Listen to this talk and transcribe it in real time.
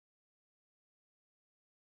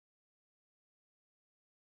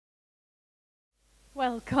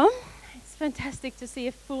Welcome. It's fantastic to see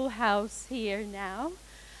a full house here now.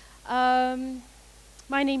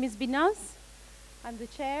 My name is Binaz. I'm the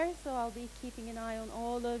chair, so I'll be keeping an eye on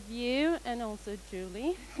all of you and also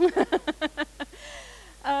Julie.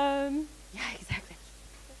 Yeah, exactly.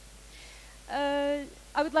 I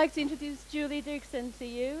would like to introduce Julie Dirksen to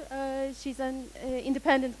you. She's an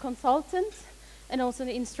independent consultant and also an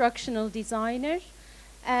instructional designer.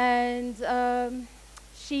 And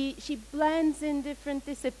she blends in different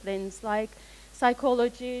disciplines like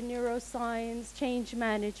psychology, neuroscience, change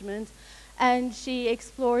management, and she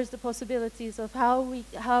explores the possibilities of how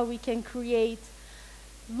we can create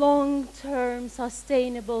long-term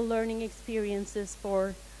sustainable learning experiences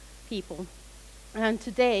for people. And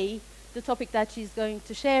today, the topic that she's going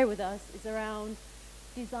to share with us is around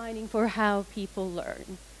designing for how people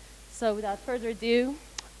learn. So without further ado,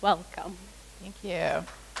 welcome. Thank you.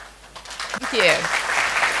 Thank you.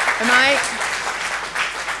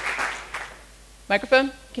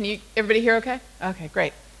 Microphone? Can you, everybody hear okay? Okay,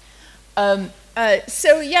 great.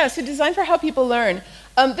 So design for how people learn.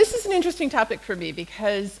 This is an interesting topic for me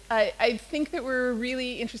because I think that we're a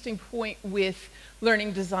really interesting point with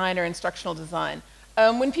learning design or instructional design.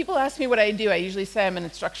 When people ask me what I do, I usually say I'm an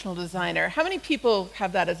instructional designer. How many people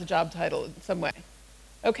have that as a job title in some way?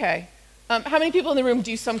 Okay. How many people in the room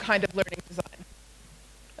do some kind of learning design?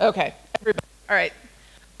 Okay, everybody. All right.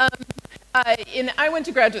 I went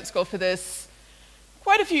to graduate school for this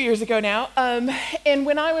quite a few years ago now. And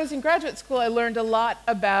when I was in graduate school, I learned a lot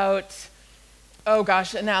about,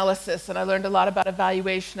 analysis, and I learned a lot about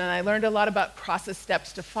evaluation, and I learned a lot about process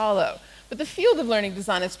steps to follow. But the field of learning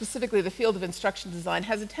design, and specifically the field of instruction design,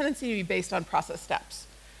 has a tendency to be based on process steps.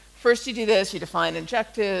 First you do this, you define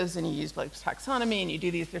objectives, and you use Blake's taxonomy, and you do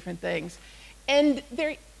these different things. And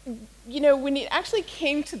there, when it actually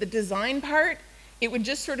came to the design part, it would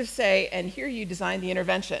just sort of say, and here you design the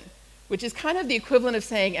intervention, which is kind of the equivalent of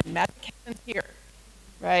saying, and magic happens here,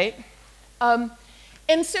 right?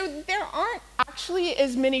 And so there aren't actually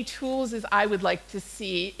as many tools as I would like to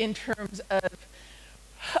see in terms of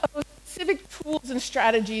specific tools and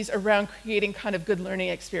strategies around creating kind of good learning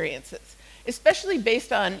experiences, especially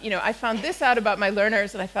based on, I found this out about my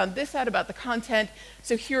learners and I found this out about the content,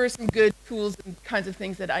 so here are some good tools and kinds of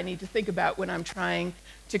things that I need to think about when I'm trying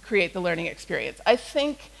to create the learning experience. I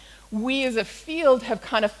think we as a field have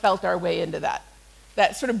kind of felt our way into that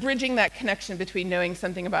sort of bridging that connection between knowing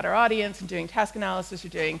something about our audience and doing task analysis or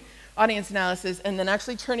doing audience analysis and then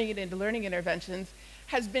actually turning it into learning interventions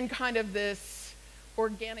has been kind of this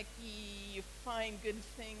organic-y, you find good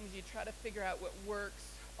things, you try to figure out what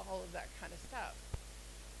works, all of that kind of stuff.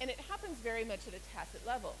 And it happens very much at a tacit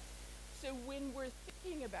level. So when we're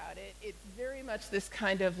thinking about it, it's very much this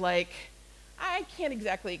kind of like, I can't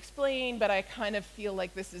exactly explain, but I kind of feel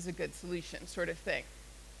like this is a good solution sort of thing.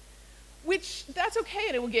 Which, that's okay,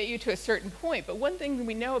 and it will get you to a certain point. But one thing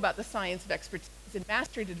we know about the science of expertise and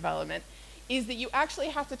mastery development is that you actually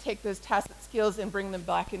have to take those tacit skills and bring them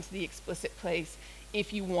back into the explicit place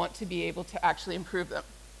if you want to be able to actually improve them.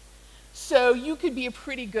 So you could be a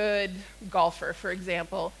pretty good golfer, for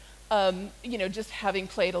example, just having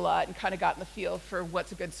played a lot and kind of gotten the feel for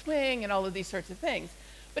what's a good swing and all of these sorts of things.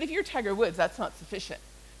 But if you're Tiger Woods, that's not sufficient.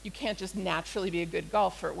 You can't just naturally be a good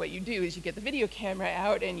golfer. What you do is you get the video camera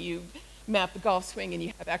out and you map the golf swing and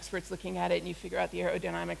you have experts looking at it and you figure out the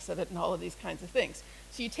aerodynamics of it and all of these kinds of things.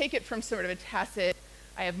 So you take it from sort of a tacit,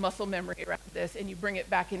 I have muscle memory around this, and you bring it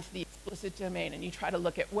back into the explicit domain and you try to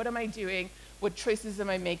look at what am I doing, what choices am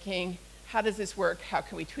I making, how does this work, how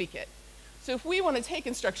can we tweak it? So if we want to take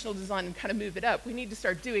instructional design and kind of move it up, we need to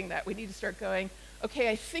start doing that. We need to start going, okay,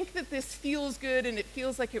 I think that this feels good and it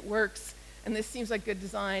feels like it works and this seems like good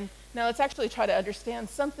design. Now let's actually try to understand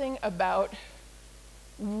something about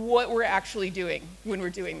what we're actually doing when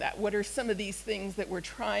we're doing that. What are some of these things that we're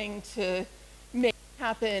trying to make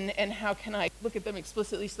happen and how can I look at them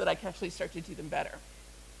explicitly so that I can actually start to do them better?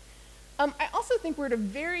 I also think we're at a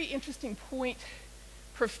very interesting point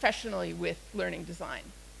professionally with learning design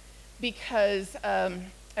because I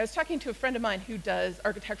was talking to a friend of mine who does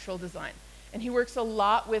architectural design and he works a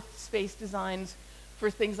lot with space designs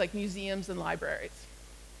for things like museums and libraries.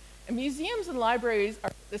 And museums and libraries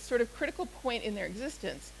are this sort of critical point in their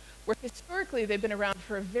existence where historically they've been around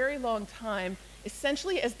for a very long time,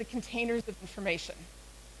 essentially as the containers of information.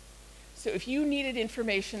 So if you needed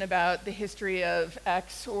information about the history of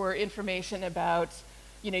X or information about,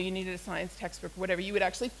 you needed a science textbook or whatever, you would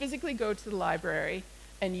actually physically go to the library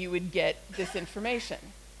and you would get this information.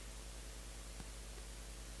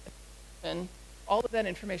 And all of that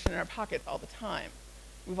information in our pockets all the time.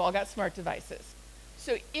 We've all got smart devices.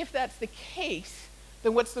 So if that's the case,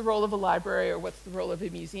 then what's the role of a library or what's the role of a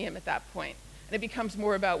museum at that point? And it becomes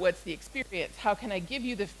more about what's the experience. How can I give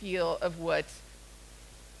you the feel of what,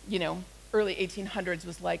 you know, early 1800s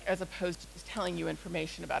was like, as opposed to just telling you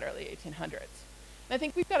information about early 1800s. And I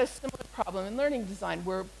think we've got a similar problem in learning design,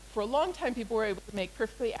 where for a long time people were able to make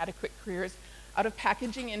perfectly adequate careers out of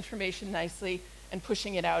packaging information nicely and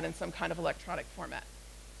pushing it out in some kind of electronic format.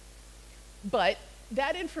 But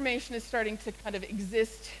that information is starting to kind of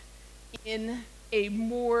exist in a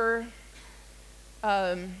more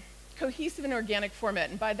cohesive and organic format.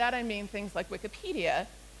 And by that I mean things like Wikipedia.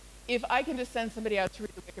 If I can just send somebody out to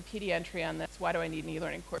read the Wikipedia entry on this, why do I need an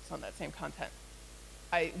e-learning course on that same content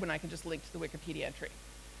when I can just link to the Wikipedia entry?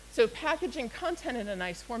 So packaging content in a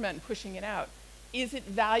nice format and pushing it out isn't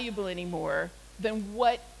valuable anymore than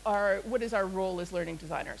what is our role as learning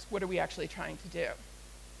designers? What are we actually trying to do?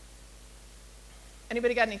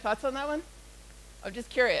 Anybody got any thoughts on that one? I'm just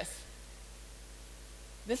curious.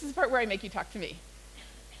 This is the part where I make you talk to me.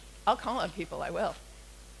 I'll call on people, I will.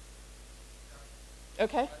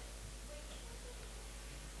 Okay?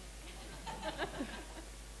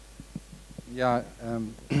 Yeah,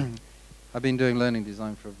 I've been doing learning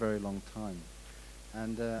design for a very long time,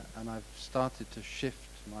 and I've started to shift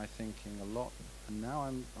my thinking a lot, and now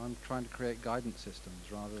I'm trying to create guidance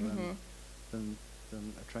systems rather than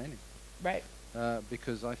a training. Right.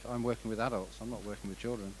 Because I'm working with adults, I'm not working with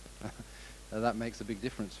children. That makes a big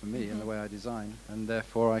difference for me in the way I design, and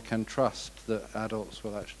therefore I can trust that adults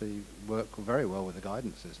will actually work very well with a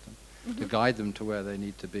guidance system to guide them to where they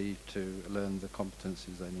need to be to learn the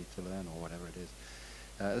competencies they need to learn, or whatever it is.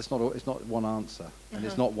 It's not one answer, and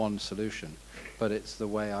it's not one solution, but it's the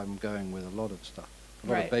way I'm going with a lot of stuff. A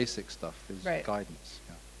lot of basic stuff is guidance.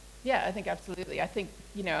 Yeah, I think absolutely. I think,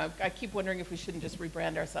 you know, I keep wondering if we shouldn't just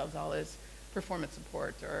rebrand ourselves all as performance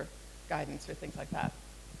support or guidance or things like that.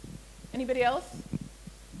 Anybody else?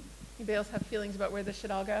 Anybody else have feelings about where this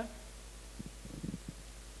should all go?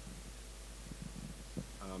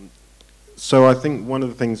 So I think one of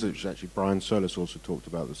the things that actually Brian Solis also talked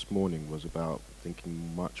about this morning was about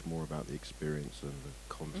thinking much more about the experience and the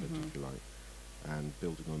content, if you like, and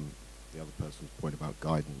building on the other person's point about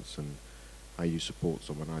guidance and how you support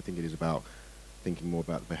someone. I think it is about thinking more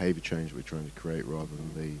about the behavior change that we're trying to create rather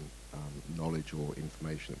than the knowledge or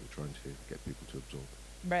information that we're trying to get people to absorb.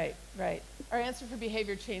 Right, right. Our answer for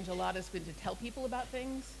behavior change a lot has been to tell people about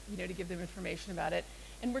things, you know, to give them information about it.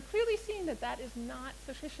 And we're clearly seeing that that is not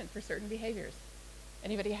sufficient for certain behaviors.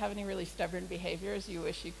 Anybody have any really stubborn behaviors you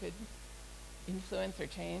wish you could influence or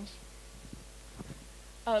change?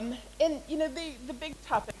 And, you know, the big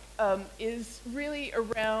topic is really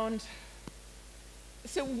around,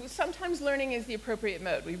 so sometimes learning is the appropriate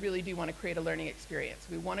mode. We really do want to create a learning experience.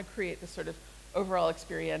 We want to create this sort of overall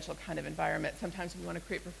experiential kind of environment. Sometimes we want to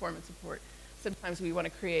create performance support. Sometimes we want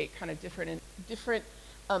to create kind of different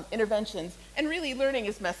interventions. And really, learning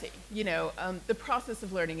is messy. You know, the process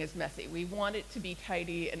of learning is messy. We want it to be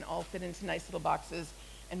tidy and all fit into nice little boxes.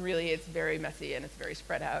 And really, it's very messy and it's very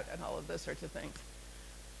spread out and all of those sorts of things.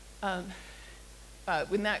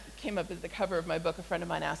 When that came up as the cover of my book, a friend of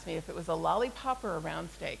mine asked me if it was a lollipop or a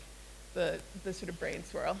round steak, the sort of brain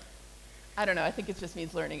swirl. I don't know. I think it just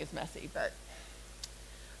means learning is messy. But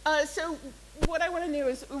so what I want to know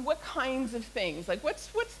is what kinds of things, like what's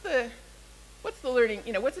the learning,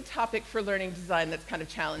 you know, what's a topic for learning design that's kind of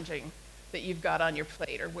challenging that you've got on your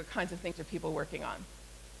plate, or what kinds of things are people working on?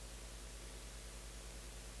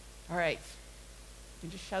 All right. You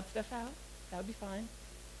can just shout stuff out. That would be fine.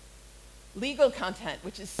 Legal content,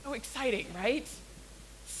 which is so exciting, right?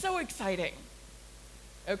 So exciting.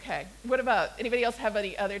 Okay. What about, anybody else have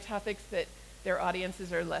any other topics that their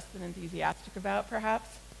audiences are less than enthusiastic about,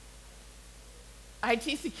 perhaps?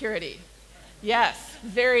 IT security. Yes,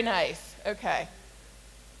 very nice. Okay.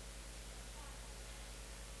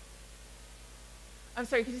 I'm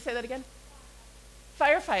sorry, could you say that again?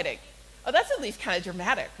 Firefighting. Oh, that's at least kind of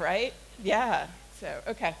dramatic, right? Yeah. So,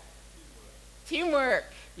 okay. Teamwork.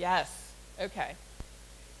 Yes. Okay.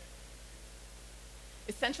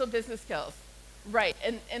 Essential business skills. Right.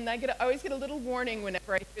 And I always get a little warning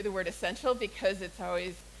whenever I hear the word essential, because it's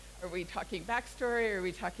always, are we talking backstory, or are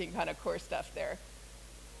we talking kind of core stuff there?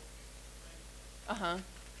 Uh-huh.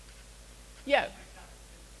 Yeah.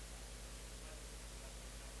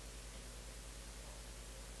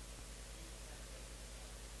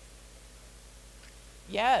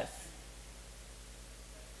 Yes.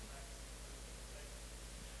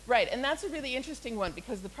 Right, and that's a really interesting one,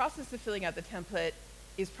 because the process of filling out the template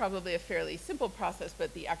is probably a fairly simple process,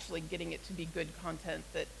 but the actually getting it to be good content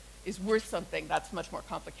that is worth something, that's much more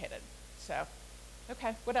complicated. So,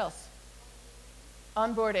 okay, what else?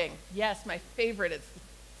 Onboarding, yes, my favorite. It's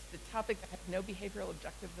the topic that has no behavioral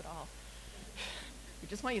objectives at all. We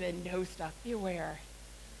just want you to know stuff, be aware.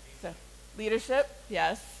 So, leadership,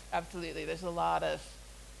 yes, absolutely. There's a lot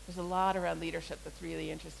around leadership that's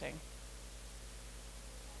really interesting.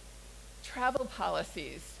 Travel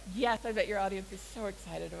policies. Yes, I bet your audience is so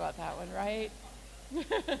excited about that one, right?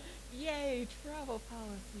 Yay, travel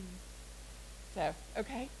policies. So,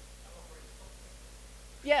 okay.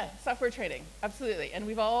 Yeah, software training, absolutely. And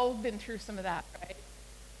we've all been through some of that, right?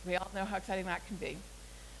 We all know how exciting that can be.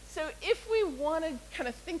 So if we want to kind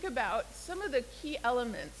of think about some of the key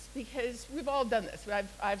elements, because we've all done this.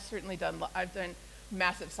 I've certainly done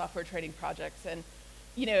massive software training projects. And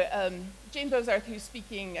you know, Jane Bozarth, who's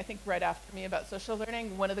speaking, I think, right after me about social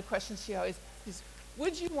learning, one of the questions she always asks is,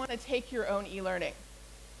 would you want to take your own e-learning?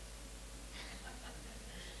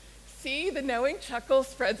 See, the knowing chuckle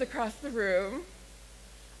spreads across the room.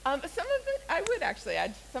 Some of it, I would actually.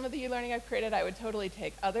 Some of the e-learning I've created, I would totally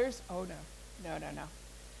take. Others, oh no.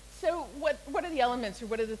 So what are the elements, or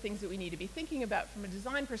what are the things that we need to be thinking about from a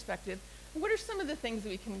design perspective? And what are some of the things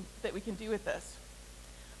that we can do with this?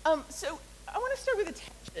 So I want to start with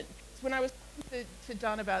attention. When I was talking to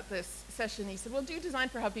Don about this session, he said, well, do design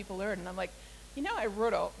for how people learn. And I'm like, you know, I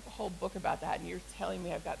wrote a whole book about that, and you're telling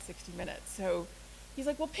me I've got 60 minutes. So he's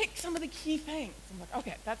like, well, pick some of the key things. I'm like,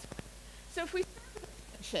 okay, that's fine. So if we start with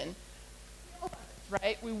attention,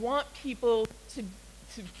 right, we want people to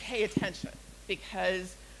pay attention,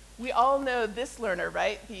 because we all know this learner,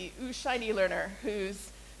 right, the ooh shiny learner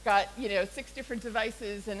who's got, you know, 6 different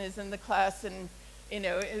devices and is in the class and, you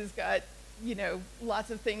know, has got, you know,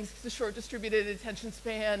 lots of things, the short distributed attention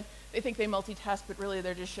span. They think they multitask, but really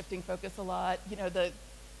they're just shifting focus a lot. You know,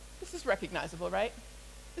 this is recognizable, right?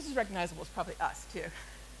 This is recognizable. It's probably us, too.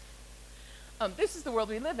 This is the world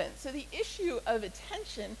we live in. So the issue of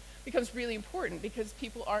attention becomes really important, because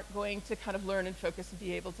people aren't going to kind of learn and focus and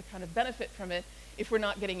be able to kind of benefit from it if we're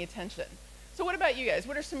not getting attention. So what about you guys?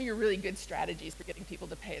 What are some of your really good strategies for getting people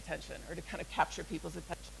to pay attention, or to kind of capture people's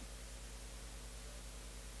attention?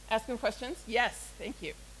 Ask them questions? Yes, thank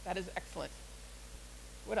you. That is excellent.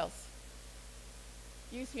 What else?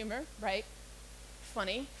 Use humor, right?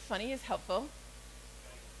 Funny. Funny is helpful.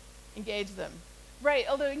 Engage them. Right,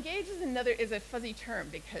 although engage is a fuzzy term,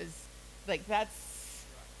 because like that's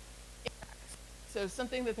so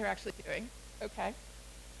something that they're actually doing. Okay.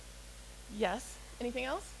 Yes. Anything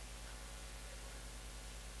else?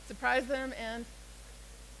 Surprise them and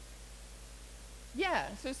yeah,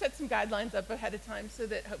 so set some guidelines up ahead of time so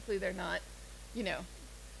that hopefully they're not, you know,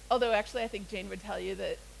 although actually I think Jane would tell you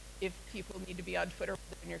that if people need to be on Twitter while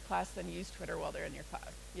they're in your class, then use Twitter while they're in your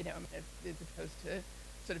class, you know, as opposed to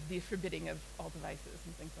sort of the forbidding of all devices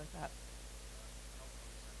and things like that.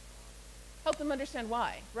 Help them understand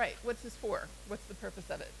why, right, what's this for? What's the purpose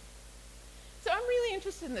of it? So I'm really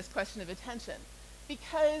interested in this question of attention,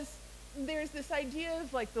 because there's this idea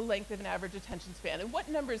of like the length of an average attention span. And what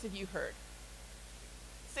numbers have you heard?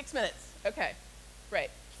 6 minutes, okay, right.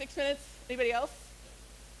 6 minutes, anybody else?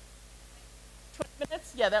 20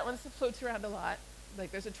 minutes? Yeah, that one floats around a lot.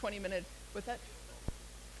 Like there's a 20-minute, what's that?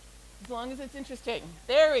 As long as it's interesting.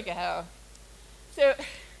 There we go.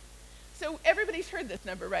 So everybody's heard this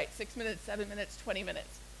number, right? 6 minutes, 7 minutes, 20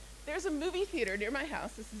 minutes. There's a movie theater near my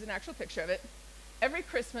house. This is an actual picture of it. Every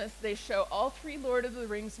Christmas, they show all 3 Lord of the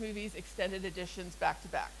Rings movies, extended editions, back to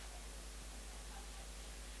back.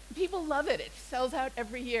 People love it. It sells out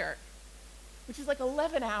every year, which is like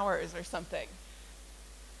 11 hours or something.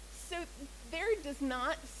 So there does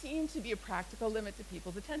not seem to be a practical limit to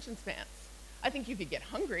people's attention spans. I think you could get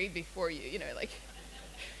hungry before you know, like,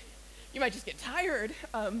 you might just get tired,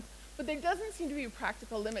 but there doesn't seem to be a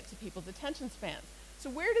practical limit to people's attention spans. So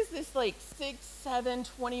where does this like 6, 7,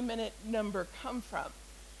 20-minute number come from?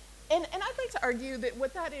 And I'd like to argue that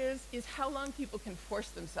what that is how long people can force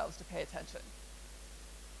themselves to pay attention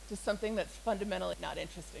to something that's fundamentally not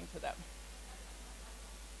interesting to them.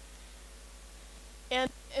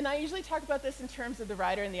 And I usually talk about this in terms of the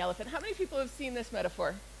rider and the elephant. How many people have seen this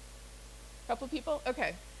metaphor? A couple people?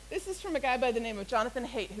 Okay. This is from a guy by the name of Jonathan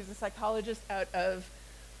Haidt, who's a psychologist out of,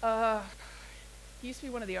 he used to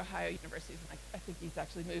be one of the Ohio universities, and I think he's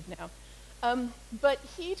actually moved now. But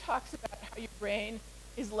he talks about how your brain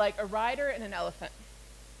is like a rider and an elephant.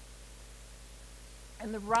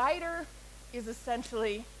 And the rider is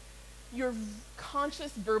essentially your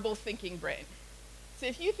conscious verbal thinking brain. So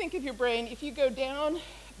if you think of your brain, if you go down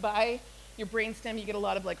by your brainstem, you get a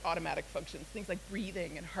lot of like automatic functions, things like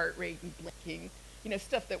breathing and heart rate and blinking, you know,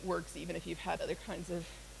 stuff that works even if you've had other kinds of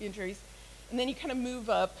injuries. And then you kind of move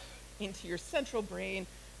up into your central brain.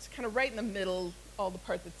 It's kind of right in the middle, all the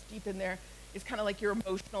part that's deep in there, is kind of like your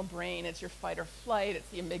emotional brain. It's your fight or flight. It's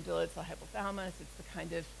the amygdala. It's the hypothalamus. It's the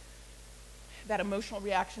kind of that emotional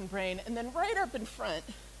reaction brain. And then right up in front,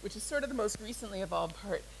 which is sort of the most recently evolved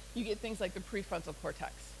part, you get things like the prefrontal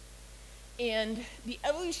cortex. And the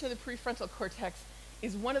evolution of the prefrontal cortex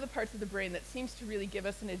is one of the parts of the brain that seems to really give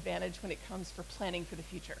us an advantage when it comes for planning for the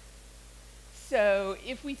future. So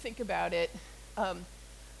if we think about it,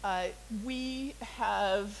 we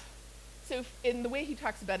have, so in the way he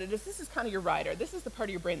talks about it is this is kind of your rider. This is the part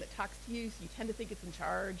of your brain that talks to you, so you tend to think it's in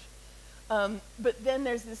charge. But then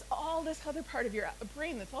there's all this other part of your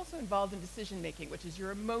brain that's also involved in decision making, which is your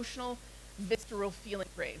emotional, visceral feeling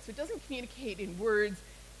brain. So it doesn't communicate in words,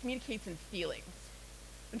 it communicates in feelings.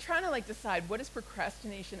 I'm trying to decide, what does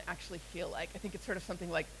procrastination actually feel like? I think it's sort of something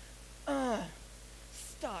like,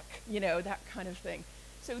 stuck, that kind of thing.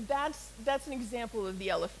 So that's an example of the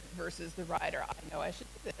elephant versus the rider. I know I should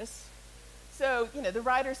do this. So, the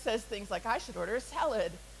rider says things like, I should order a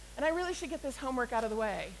salad, and I really should get this homework out of the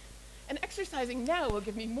way. And exercising now will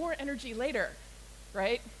give me more energy later,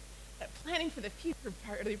 right? That planning for the future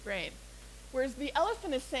part of the brain. Whereas the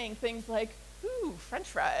elephant is saying things like, ooh, French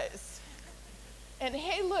fries. And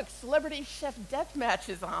hey, look, celebrity chef deathmatch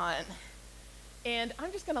is on. And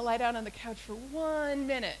I'm just going to lie down on the couch for 1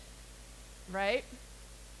 minute, right?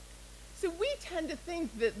 So we tend to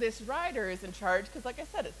think that this rider is in charge because, like I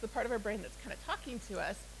said, it's the part of our brain that's kind of talking to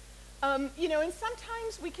us. And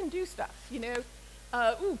sometimes we can do stuff,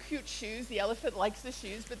 ooh, cute shoes. The elephant likes the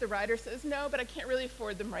shoes, but the rider says, no, but I can't really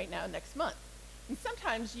afford them right now, next month. And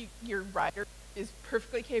sometimes your rider is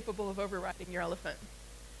perfectly capable of overriding your elephant.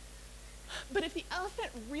 But if the elephant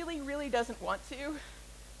really, really doesn't want to,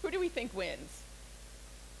 who do we think wins?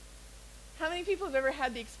 How many people have ever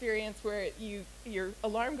had the experience where your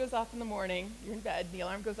alarm goes off in the morning, you're in bed, and the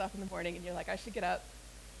alarm goes off in the morning, and you're like, I should get up.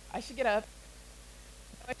 I should get up.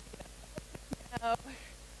 I should get up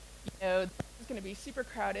now. This is going to be super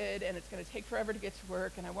crowded, and it's going to take forever to get to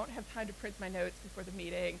work, and I won't have time to print my notes before the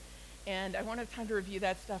meeting, and I won't have time to review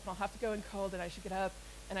that stuff, and I'll have to go in cold, and I should get up,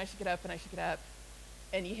 and I should get up, and I should get up.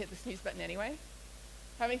 And you hit the snooze button anyway?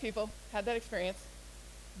 How many people had that experience?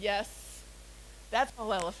 Yes. That's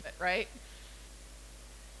all elephant, right?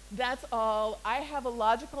 That's all. I have a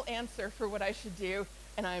logical answer for what I should do,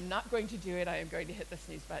 and I am not going to do it. I am going to hit the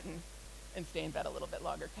snooze button and stay in bed a little bit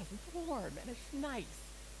longer because it's warm and it's nice.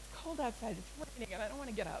 It's cold outside, it's raining, and I don't want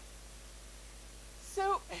to get up.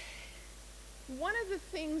 So one of the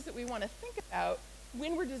things that we want to think about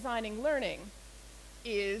when we're designing learning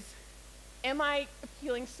is, am I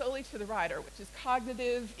appealing solely to the rider, which is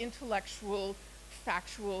cognitive, intellectual,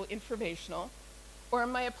 factual, informational, or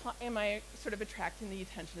am I sort of attracting the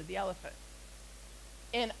attention of the elephant?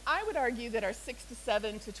 And I would argue that our 6 to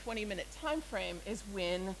 7 to 20-minute time frame is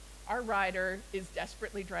when our rider is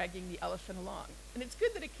desperately dragging the elephant along. And it's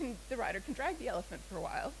good that the rider can drag the elephant for a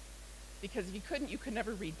while, because if you couldn't, you could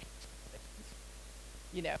never read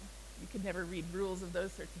you could never read rules of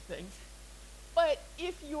those sorts of things. But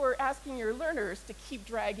if you're asking your learners to keep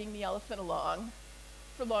dragging the elephant along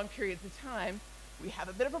for long periods of time, we have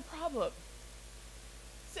a bit of a problem.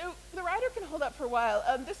 So the rider can hold up for a while.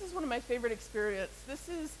 This is one of my favorite experiments. This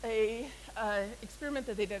is a experiment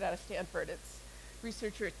that they did out of Stanford. It's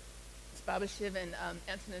researchers Babashiv and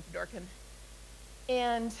Antonin Fedorkin.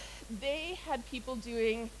 And they had people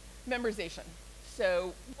doing memorization.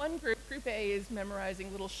 So one group A, is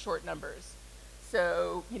memorizing little short numbers.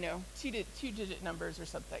 So, two-digit numbers or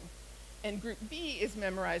something. And group B is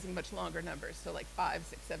memorizing much longer numbers, so like 5,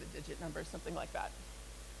 6, 7-digit numbers, something like that.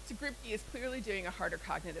 So group B is clearly doing a harder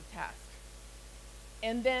cognitive task.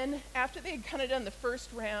 And then after they had kind of done the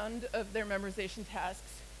first round of their memorization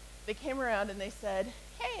tasks, they came around and they said,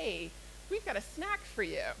 hey, we've got a snack for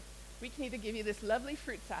you. We can either give you this lovely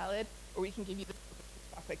fruit salad, or we can give you this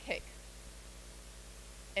chocolate cake.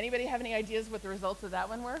 Anybody have any ideas what the results of that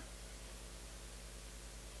one were?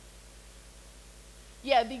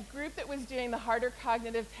 Yeah, the group that was doing the harder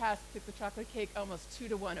cognitive task took the chocolate cake almost 2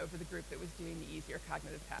 to 1 over the group that was doing the easier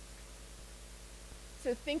cognitive task.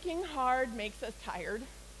 So thinking hard makes us tired.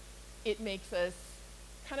 It makes us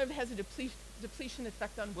kind of has a depletion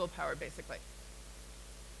effect on willpower, basically.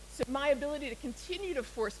 So my ability to continue to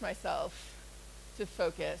force myself to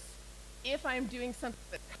focus, if I'm doing something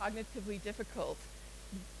that's cognitively difficult,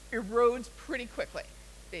 erodes pretty quickly,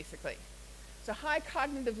 basically. So high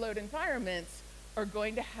cognitive load environments are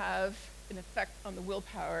going to have an effect on the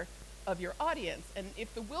willpower of your audience. And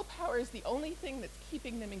if the willpower is the only thing that's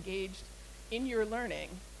keeping them engaged in your learning,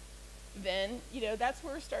 then that's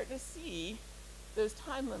where we're starting to see those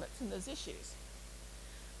time limits and those issues.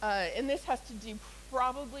 And this has to do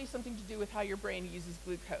probably something to do with how your brain uses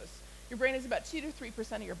glucose. Your brain is about 2 to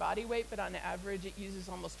 3% of your body weight, but on average it uses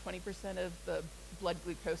almost 20% of the blood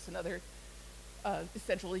glucose and other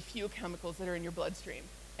essentially fuel chemicals that are in your bloodstream.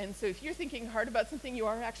 And so if you're thinking hard about something, you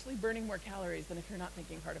are actually burning more calories than if you're not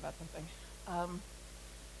thinking hard about something.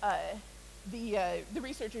 The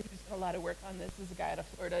researcher who's done a lot of work on this is a guy out of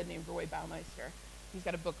Florida named Roy Baumeister. He's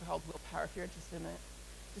got a book called Willpower, if you're interested in it.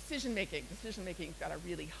 Decision-making. Decision-making's got a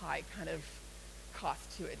really high kind of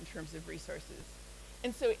cost to it in terms of resources.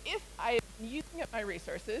 And so if I'm using up my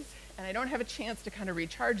resources and I don't have a chance to kind of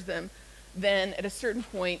recharge them, then at a certain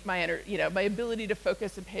point, my ability to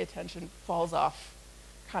focus and pay attention falls off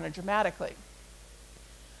kind of dramatically.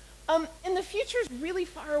 And the future's really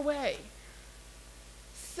far away.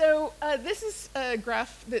 So this is a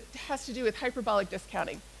graph that has to do with hyperbolic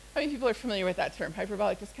discounting. How many people are familiar with that term,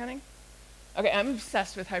 hyperbolic discounting? Okay, I'm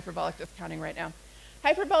obsessed with hyperbolic discounting right now.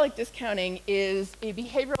 Hyperbolic discounting is a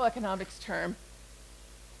behavioral economics term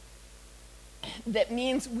that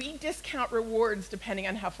means we discount rewards depending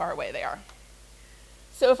on how far away they are.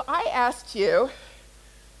 So if I asked you,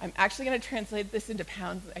 I'm actually going to translate this into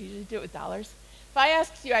pounds. I usually do it with dollars. If I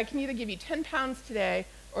asked you, I can either give you 10 pounds today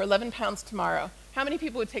or 11 pounds tomorrow, how many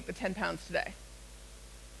people would take the 10 pounds today?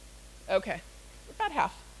 Okay, about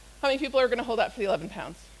half. How many people are going to hold out for the 11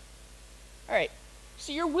 pounds? All right,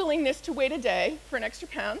 so your willingness to wait a day for an extra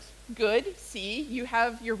pound, good. See, you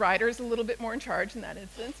have your riders a little bit more in charge in that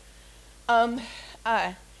instance.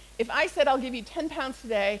 If I said I'll give you 10 pounds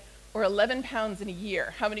today or 11 pounds in a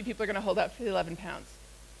year, how many people are going to hold out for the 11 pounds?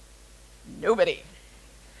 Nobody.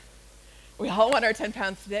 We all want our 10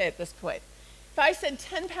 pounds today at this point. If I said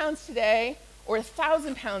 10 pounds today or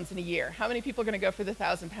 1,000 pounds in a year, how many people are going to go for the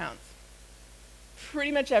 1,000 pounds?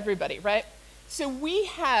 Pretty much everybody, right? So we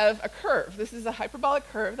have a curve. This is a hyperbolic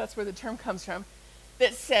curve. That's where the term comes from.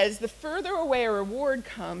 That says the further away a reward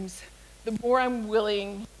comes, the more I'm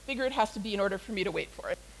willing, bigger it has to be in order for me to wait for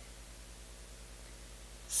it.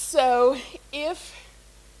 So if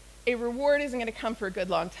a reward isn't going to come for a good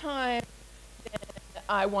long time, then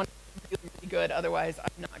I want it to be really good. Otherwise,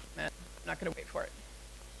 I'm not going to wait for it.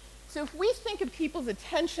 So if we think of people's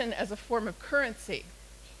attention as a form of currency,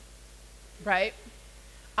 right?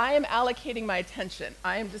 I am allocating my attention.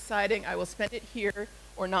 I am deciding I will spend it here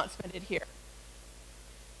or not spend it here.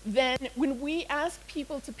 Then when we ask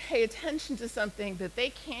people to pay attention to something that they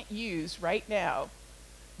can't use right now,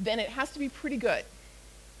 then it has to be pretty good.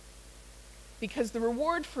 Because the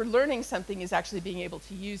reward for learning something is actually being able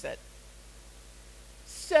to use it.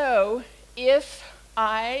 So if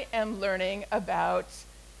I am learning about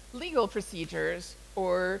legal procedures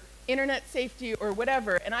or internet safety or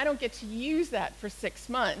whatever, and I don't get to use that for 6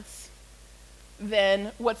 months,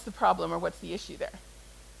 then what's the problem or what's the issue there?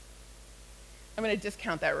 I'm going to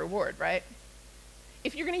discount that reward, right?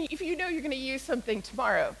 If you know you're going to use something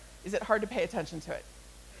tomorrow, is it hard to pay attention to it?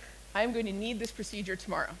 I'm going to need this procedure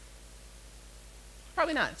tomorrow.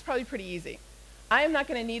 Probably not. It's probably pretty easy. I am not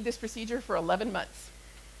going to need this procedure for 11 months.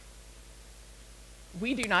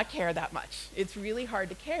 We do not care that much. It's really hard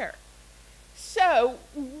to care. So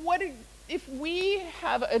if we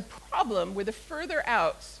have a problem where the further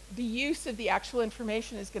out the use of the actual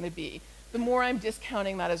information is going to be, the more I'm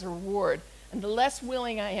discounting that as a reward, and the less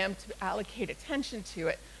willing I am to allocate attention to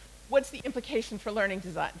it, what's the implication for learning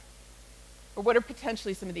design? Or what are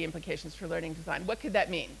potentially some of the implications for learning design? What could that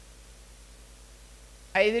mean?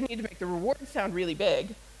 I either need to make the reward sound really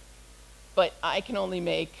big, but I can only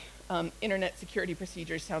make internet security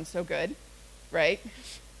procedures sound so good, right?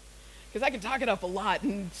 Because I can talk it up a lot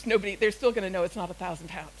and they're still going to know it's not 1,000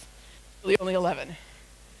 pounds. It's really only 11,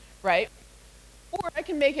 right? Or I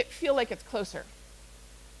can make it feel like it's closer.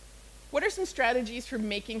 What are some strategies for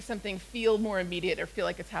making something feel more immediate or feel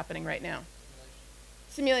like it's happening right now?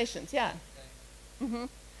 Simulations, yeah. Mm-hmm.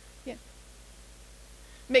 Yeah.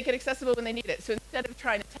 Make it accessible when they need it. So instead of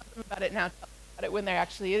trying to tell them about it now, tell them about it when there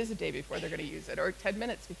actually is a day before they're going to use it, or 10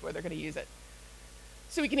 minutes before they're going to use it.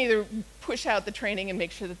 So we can either push out the training and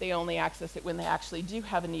make sure that they only access it when they actually do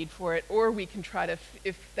have a need for it, or we can try to,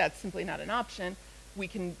 if that's simply not an option, we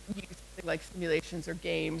can use something like simulations or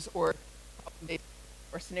games or problem-based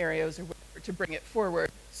or scenarios or whatever to bring it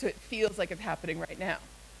forward so it feels like it's happening right now.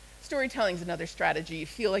 Storytelling is another strategy. You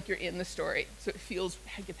feel like you're in the story, so it feels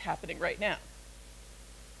like it's happening right now.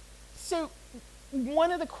 So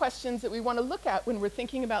one of the questions that we want to look at when we're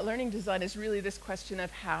thinking about learning design is really this question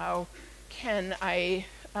of how can I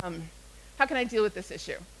deal with this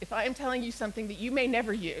issue? If I am telling you something that you may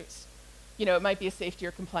never use, it might be a safety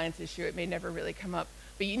or compliance issue, it may never really come up,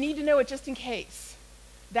 but you need to know it just in case.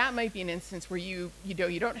 That might be an instance where you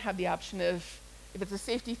don't have the option of If it's a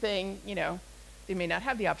safety thing, you know, they may not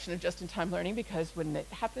have the option of just-in-time learning because when it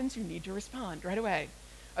happens, you need to respond right away.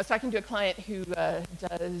 I was talking to a client who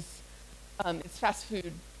does it's fast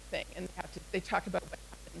food thing, and they talk about what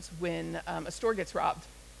happens when a store gets robbed.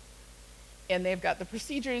 And they've got the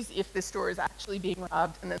procedures if the store is actually being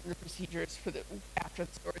robbed, and then the procedures for after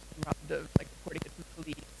the store is being robbed, of like reporting it to the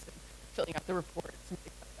police and filling out the reports and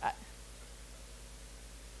things like that.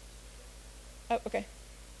 Oh, okay.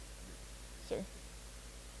 Sure.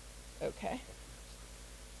 Okay.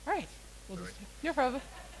 All right. We'll just, no problem.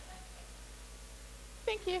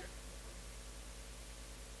 Thank you.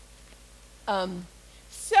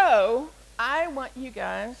 So I want you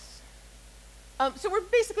guys, so we're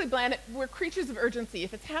basically we're creatures of urgency.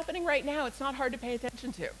 If it's happening right now, it's not hard to pay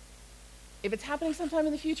attention to. If it's happening sometime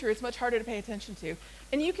in the future, it's much harder to pay attention to.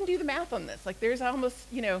 And you can do the math on this. Like there's almost,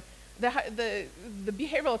 you know, the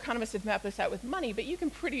behavioral economists have mapped this out with money, but you can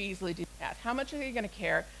pretty easily do the math. How much are you going to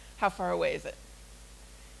care? How far away is it?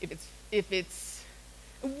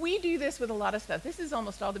 We do this with a lot of stuff. This is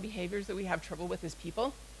almost all the behaviors that we have trouble with as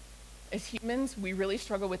people. As humans, we really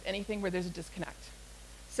struggle with anything where there's a disconnect.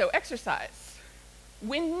 So exercise.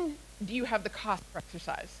 When do you have the cost for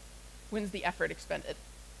exercise? When's the effort expended?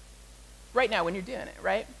 Right now, when you're doing it,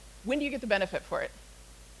 right? When do you get the benefit for it?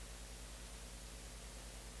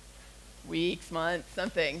 Weeks, months,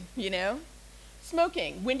 something, you know?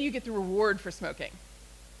 Smoking. When do you get the reward for smoking?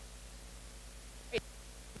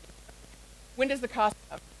 When does the cost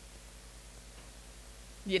come?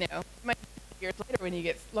 You know, it might be years later when you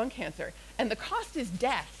get lung cancer. And the cost is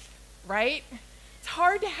death, right? It's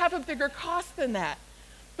hard to have a bigger cost than that.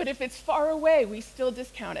 But if it's far away, we still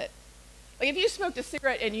discount it. Like if you smoked a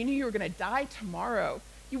cigarette and you knew you were going to die tomorrow,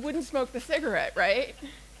 you wouldn't smoke the cigarette, right?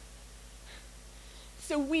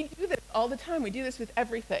 So we do this all the time. We do this with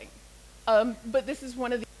everything. But this is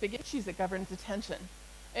one of the big issues that governs attention.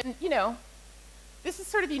 And, you know, this is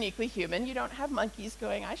sort of uniquely human. You don't have monkeys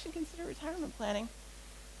going, I should consider retirement planning.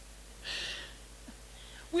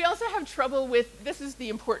 We also have trouble with, this is the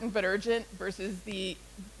important but urgent versus the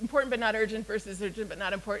important but not urgent versus urgent but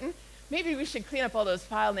not important. Maybe we should clean up all those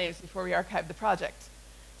file names before we archive the project.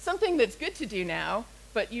 Something that's good to do now,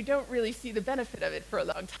 but you don't really see the benefit of it for a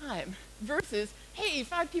long time. Versus, hey,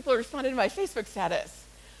 5 people responded to my Facebook status,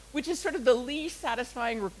 which is sort of the least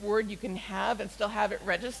satisfying reward you can have and still have it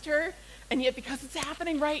register. And yet, because it's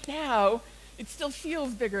happening right now, it still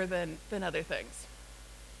feels bigger than other things.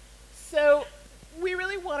 So we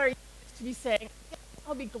really want our users to be saying, yeah,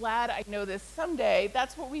 I'll be glad I know this someday.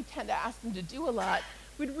 That's what we tend to ask them to do a lot.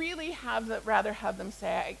 We'd really rather have them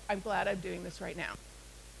say, I'm glad I'm doing this right now.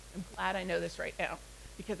 I'm glad I know this right now,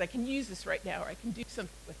 because I can use this right now, or I can do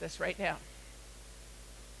something with this right now.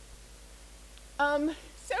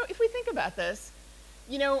 So if we think about this,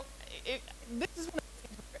 you know, this is one of the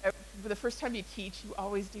things where the first time you teach, you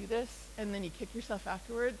always do this, and then you kick yourself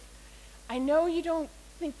afterwards. I know you don't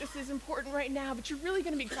think this is important right now, but you're really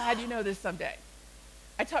going to be glad you know this someday.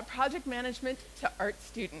 I taught project management to art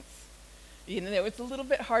students. You know, it's a little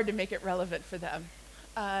bit hard to make it relevant for them.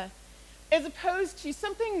 As opposed to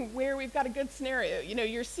something where we've got a good scenario. You know,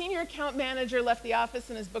 your senior account manager left the office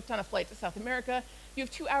and is booked on a flight to South America. You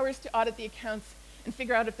have 2 hours to audit the accounts and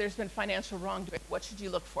figure out if there's been financial wrongdoing. What should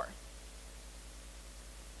you look for?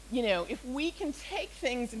 You know, if we can take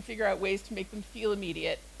things and figure out ways to make them feel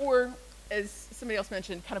immediate, or as somebody else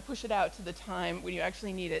mentioned, kind of push it out to the time when you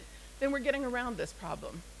actually need it, then we're getting around this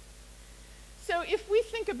problem. So if we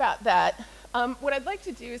think about that, what I'd like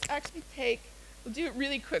to do is actually we'll do it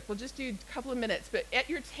really quick. We'll just do a couple of minutes, but at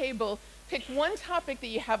your table, pick one topic that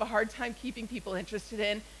you have a hard time keeping people interested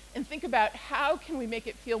in, and think about how can we make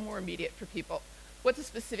it feel more immediate for people? What's a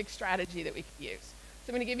specific strategy that we can use? So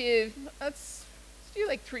I'm going to give you, let's do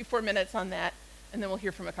like 3-4 minutes on that, and then we'll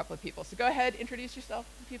hear from a couple of people. So go ahead, introduce yourself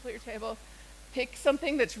to people at your table. Pick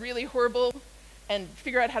something that's really horrible, and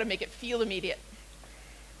figure out how to make it feel immediate.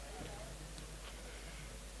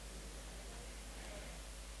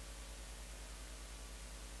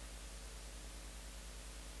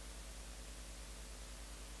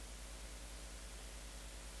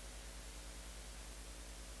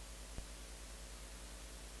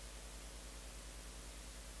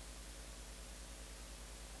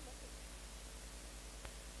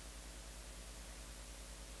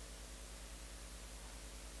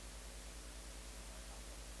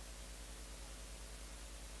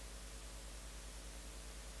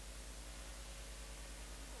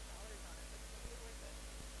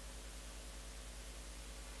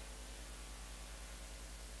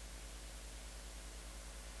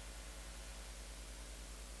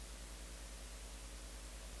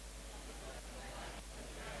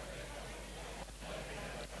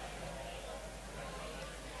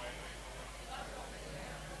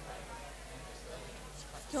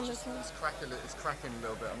 It's cracking a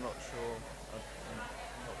little bit. I'm not sure.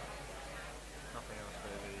 Nothing else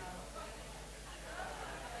really.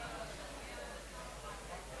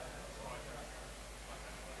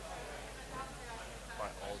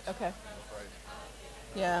 Quite old. Okay. I'm afraid.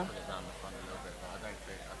 Yeah. Put it down the front a little bit, but I'm not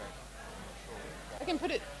sure. I can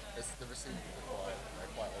put it. The receivers are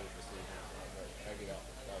quite old receivers. Maybe that would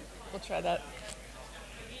be good. We'll try that.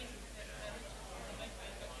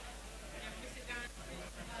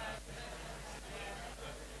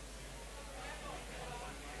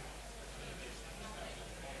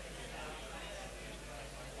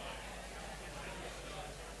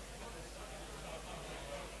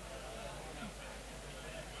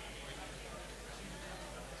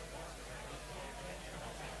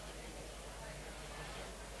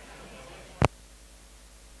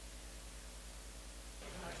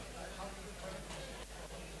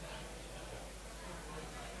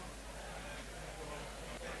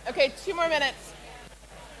 Okay, 2 more minutes.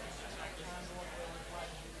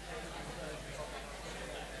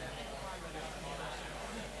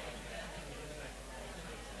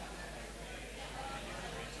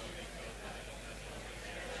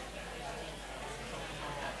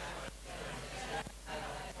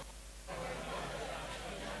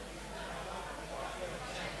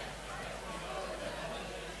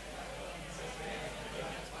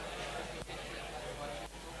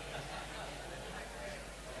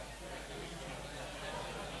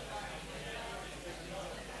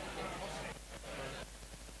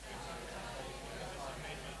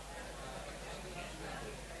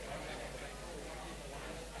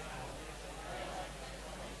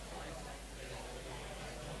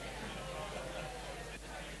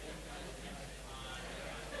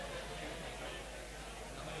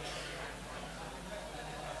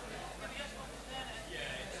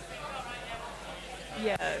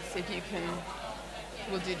 Yes, if you can,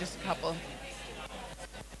 we'll do just a couple.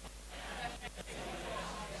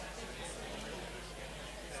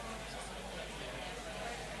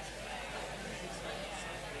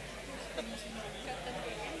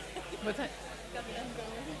 What's that?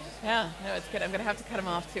 Yeah, no, it's good. I'm going to have to cut them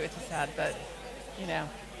off too, which is sad, but, you know,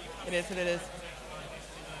 it is what it is.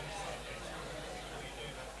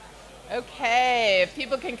 Okay, if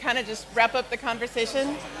people can kind of just wrap up the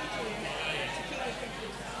conversation.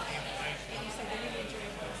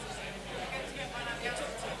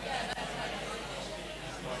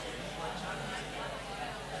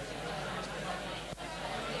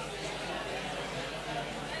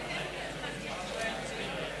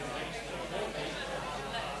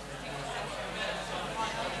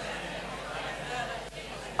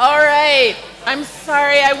 All right. I'm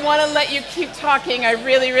sorry. I want to let you keep talking. I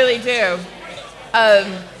really, really do.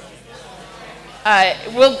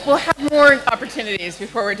 We'll have more opportunities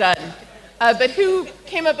before we're done. But who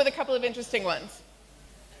came up with a couple of interesting ones?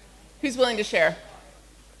 Who's willing to share?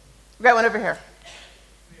 We've got one over here.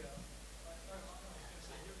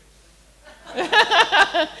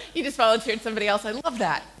 You just volunteered somebody else. I love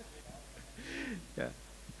that. Yeah.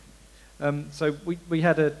 So we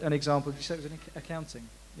had an example. Did you say it was accounting?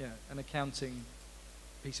 Yeah, an accounting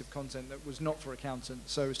piece of content that was not for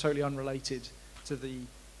accountants, so it was totally unrelated to the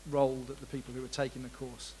role that the people who were taking the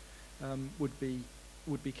course would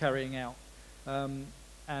be carrying out.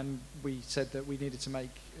 And we said that we needed to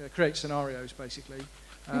create scenarios, basically,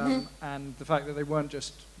 and the fact that they weren't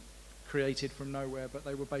just created from nowhere, but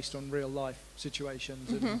they were based on real life situations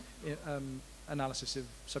and analysis of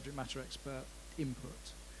subject matter expert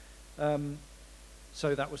input.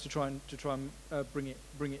 So that was to try and bring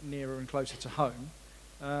it nearer and closer to home.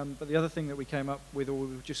 But the other thing that we came up with, or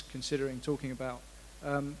we were just considering talking about,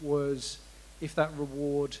 was if that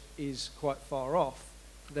reward is quite far off,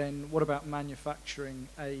 then what about manufacturing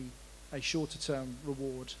a shorter term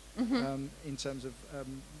reward in terms of,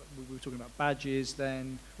 we were talking about badges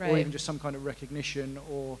then, or even just some kind of recognition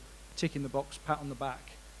or tick in the box, pat on the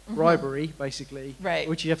back, bribery basically,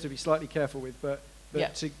 which you have to be slightly careful with, but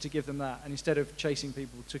to give them that. And instead of chasing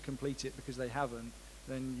people to complete it because they haven't,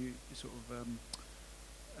 then you sort of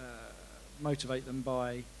motivate them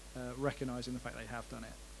by recognizing the fact they have done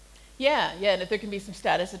it. Yeah, and if there can be some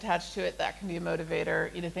status attached to it, that can be a motivator,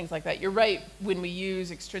 things like that. You're right, when we use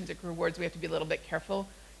extrinsic rewards, we have to be a little bit careful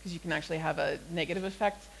because you can actually have a negative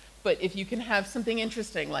effect. But if you can have something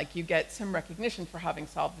interesting, like you get some recognition for having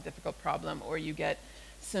solved a difficult problem, or you get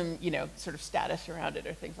some, sort of status around it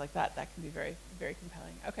or things like that, that can be very, very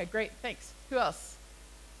compelling. Okay, great, thanks. Who else?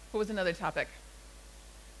 What was another topic?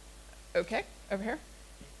 Okay, over here.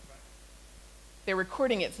 They're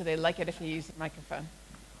recording it, so they like it if you use the microphone.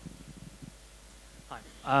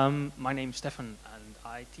 Hi, my name's Stefan, and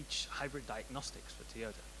I teach hybrid diagnostics for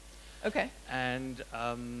Toyota. Okay. And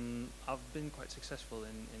I've been quite successful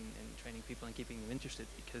in training people and keeping them interested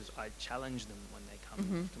because I challenge them when they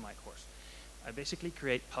come to my course. I basically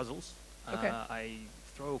create puzzles. Okay. I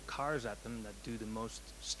throw cars at them that do the most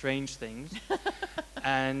strange things.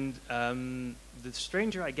 And the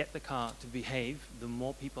stranger I get the car to behave, the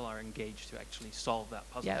more people are engaged to actually solve that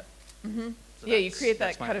puzzle. Yeah. So Yeah, you create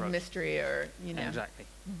that my kind of approach. mystery, or, you know. Exactly.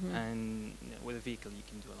 And with a vehicle, you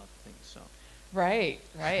can do a lot of things. So. Right,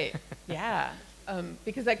 right. Yeah.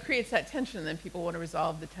 Because that creates that tension, and then people want to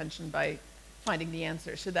resolve the tension by finding the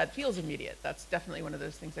answer. So that feels immediate. That's definitely one of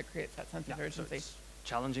those things that creates that sense of So urgency. it's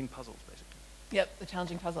challenging puzzles, basically. Yep, the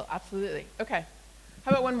challenging puzzle. Absolutely. Okay.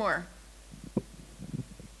 How about one more?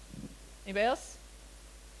 Anybody else?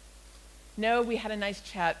 No, we had a nice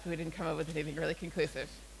chat, but we didn't come up with anything really conclusive.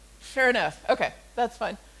 Fair enough. Okay, that's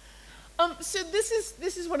fine. So this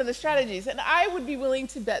is one of the strategies, and I would be willing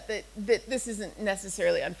to bet that this isn't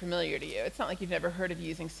necessarily unfamiliar to you. It's not like you've never heard of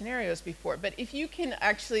using scenarios before, but if you can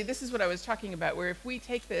actually, this is what I was talking about, where if we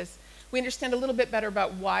take this, we understand a little bit better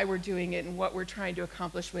about why we're doing it and what we're trying to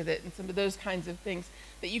accomplish with it and some of those kinds of things,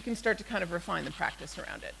 that you can start to kind of refine the practice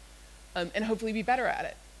around it and hopefully be better at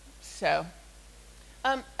it. So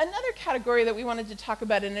another category that we wanted to talk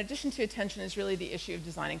about in addition to attention is really the issue of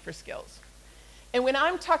designing for skills. And when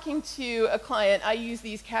I'm talking to a client, I use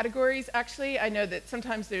these categories. Actually, I know that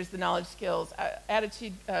sometimes there's the knowledge, skills,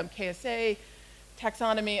 attitude, KSA,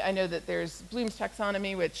 taxonomy. I know that there's Bloom's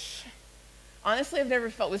taxonomy, which honestly I've never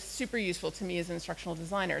felt was super useful to me as an instructional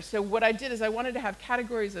designer. So what I did is I wanted to have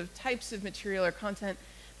categories of types of material or content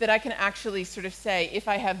that I can actually sort of say, if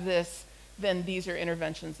I have this, then these are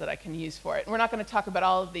interventions that I can use for it. And we're not going to talk about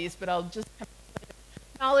all of these, but I'll just kind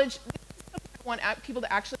of knowledge. This is something I want people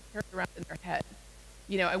to actually carry around in their head.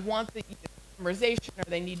 You know, I want the memorization, or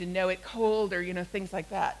they need to know it cold, or, you know, things like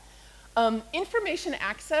that. Information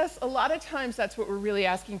access, a lot of times that's what we're really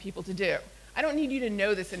asking people to do. I don't need you to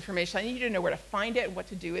know this information. I need you to know where to find it and what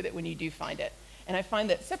to do with it when you do find it. And I find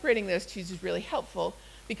that separating those two is really helpful,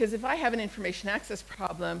 because if I have an information access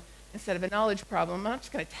problem instead of a knowledge problem, I'm not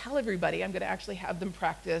just going to tell everybody. I'm going to actually have them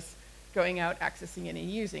practice going out, accessing it,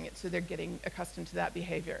 and using it, so they're getting accustomed to that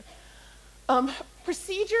behavior.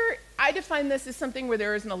 Procedure, I define this as something where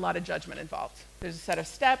there isn't a lot of judgment involved. There's a set of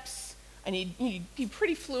steps. You need to be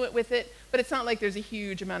pretty fluent with it, but it's not like there's a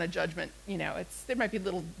huge amount of judgment. You know, there might be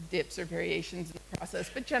little dips or variations in the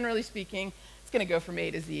process, but generally speaking, it's going to go from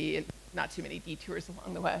A to Z and not too many detours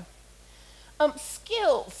along the way.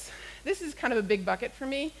 Skills. This is kind of a big bucket for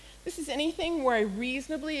me. This is anything where I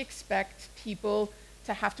reasonably expect people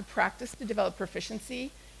to have to practice to develop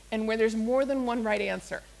proficiency, and where there's more than one right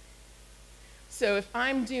answer. So if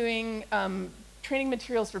I'm doing training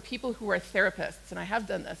materials for people who are therapists, and I have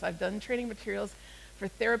done this, I've done training materials for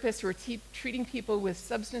therapists who are treating people with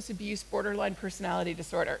substance abuse, borderline personality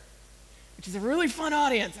disorder, which is a really fun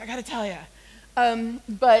audience, I gotta tell you.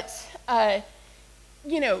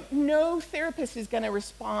 You know, no therapist is gonna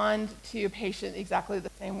respond to a patient exactly the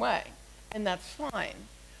same way, and that's fine.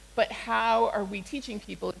 But how are we teaching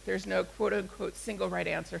people if there's no quote-unquote single right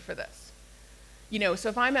answer for this? You know, so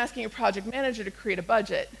if I'm asking a project manager to create a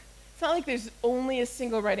budget, it's not like there's only a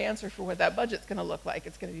single right answer for what that budget's going to look like.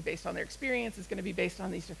 It's going to be based on their experience. It's going to be based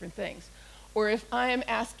on these different things. Or if I'm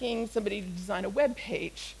asking somebody to design a web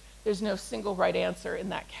page, there's no single right answer in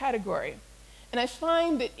that category. And I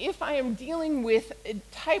find that if I am dealing with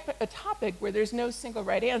a topic where there's no single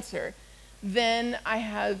right answer, then I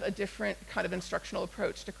have a different kind of instructional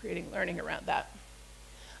approach to creating learning around that.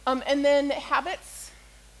 And then habits.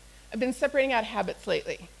 I've been separating out habits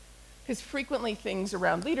lately, because frequently things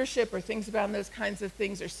around leadership or things around those kinds of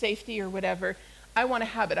things, or safety or whatever, I want a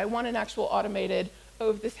habit. I want an actual automated,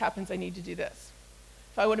 oh, if this happens, I need to do this.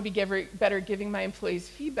 If I want to be better giving my employees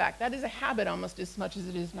feedback, that is a habit almost as much as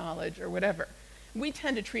it is knowledge or whatever. We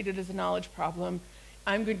tend to treat it as a knowledge problem.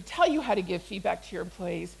 I'm going to tell you how to give feedback to your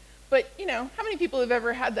employees, but you know, how many people have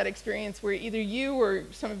ever had that experience where either you or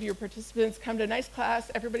some of your participants come to a nice class,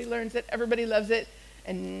 everybody learns it, everybody loves it,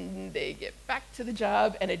 and they get back to the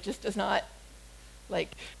job and it just does not,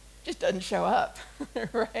 just doesn't show up,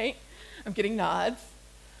 right? I'm getting nods.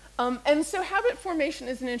 And so habit formation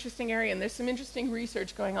is an interesting area, and there's some interesting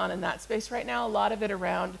research going on in that space right now, a lot of it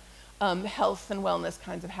around health and wellness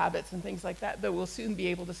kinds of habits and things like that, but we'll soon be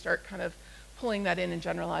able to start kind of pulling that in and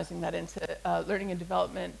generalizing that into learning and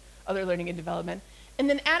development, other learning and development. And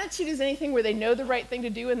then attitude is anything where they know the right thing to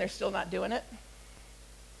do and they're still not doing it.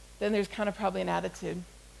 Then there's kind of probably an attitude.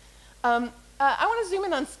 I want to zoom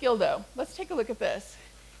in on skill, though. Let's take a look at this.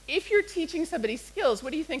 If you're teaching somebody skills,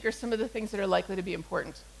 what do you think are some of the things that are likely to be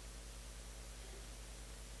important?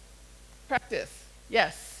 Practice.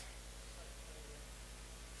 Yes.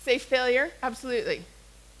 Safe failure. Absolutely.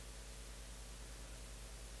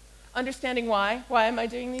 Understanding why. Why am I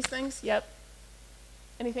doing these things? Yep.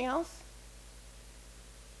 Anything else?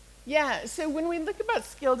 Yeah, so when we look about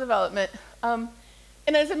skill development, and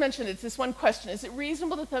as I mentioned, it's this one question. Is it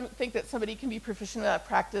reasonable to think that somebody can be proficient without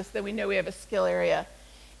practice? Then we know we have a skill area.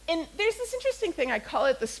 And there's this interesting thing, I call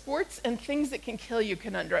it the sports and things that can kill you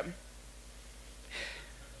conundrum.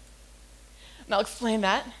 And I'll explain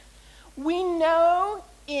that. We know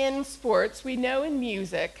in sports, we know in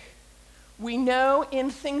music, we know in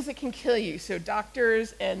things that can kill you, so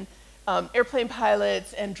doctors and airplane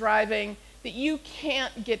pilots and driving, that you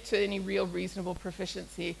can't get to any real reasonable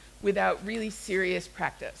proficiency without really serious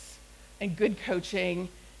practice and good coaching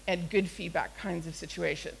and good feedback kinds of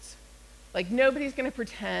situations. Like, nobody's going to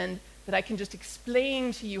pretend that I can just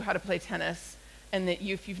explain to you how to play tennis and that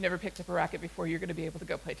if you've never picked up a racket before, you're going to be able to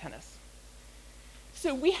go play tennis.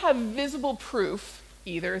 So we have visible proof,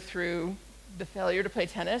 either through the failure to play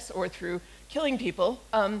tennis or through killing people,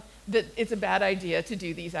 that it's a bad idea to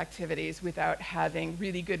do these activities without having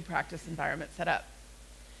really good practice environment set up.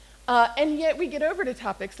 And yet we get over to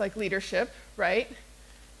topics like leadership, right?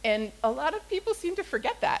 And a lot of people seem to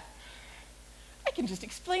forget that. I can just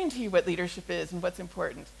explain to you what leadership is and what's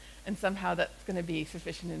important, and somehow that's going to be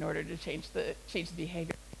sufficient in order to change the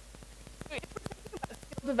behavior. So if we're thinking about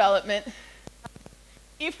skill development,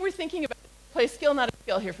 if we're thinking about play skill, not a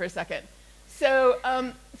skill here for a second. So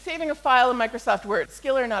saving a file in Microsoft Word,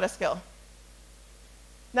 skill or not a skill?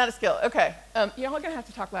 Not a skill, okay. You're all gonna have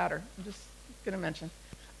to talk louder, I'm just gonna mention.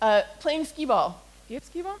 Playing skee ball. Do you have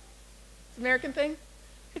skee ball? It's an American thing?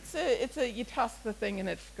 It's a, you toss the thing and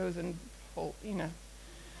it goes in whole, you know.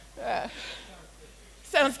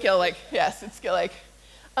 Sounds skill-like, yes, it's skill-like.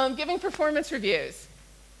 Giving performance reviews.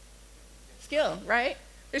 Skill, right?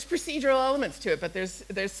 There's procedural elements to it, but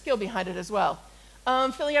there's skill behind it as well.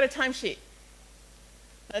 Filling out a timesheet.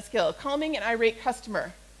 That's skill. Calming an irate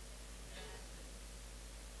customer.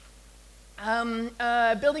 Building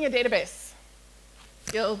a database.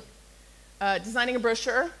 Skill. Designing a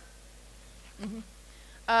brochure.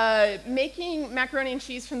 Making macaroni and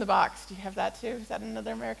cheese from the box. Do you have that too? Is that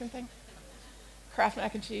another American thing? Kraft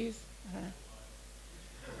mac and cheese? I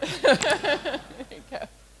don't know. There you go.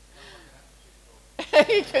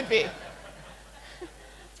 It could be.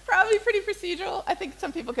 It's probably pretty procedural. I think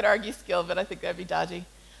some people could argue skill, but I think that'd be dodgy.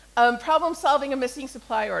 Problem solving a missing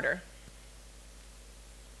supply order.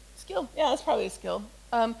 Skill, yeah, that's probably a skill.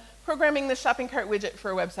 Programming the shopping cart widget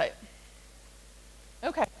for a website.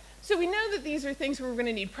 Okay, so we know that these are things where we're going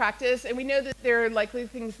to need practice, and we know that there are likely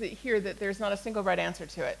things that here that there's not a single right answer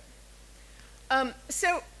to it.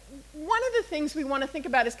 So one of the things we want to think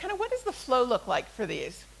about is kind of what does the flow look like for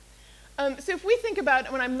these? So if we think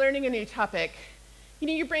about when I'm learning a new topic, you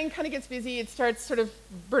know, your brain kind of gets busy, it starts sort of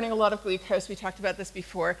burning a lot of glucose, we talked about this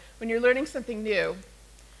before, when you're learning something new.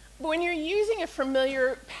 But when you're using a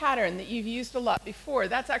familiar pattern that you've used a lot before,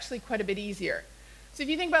 that's actually quite a bit easier. So if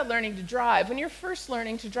you think about learning to drive, when you're first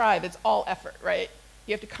learning to drive, it's all effort, right?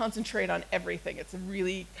 You have to concentrate on everything. It's a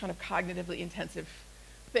really kind of cognitively intensive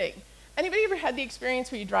thing. Anybody ever had the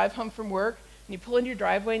experience where you drive home from work and you pull into your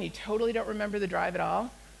driveway and you totally don't remember the drive at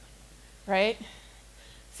all? Right?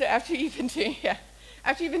 So after you've been doing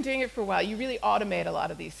it for a while, you really automate a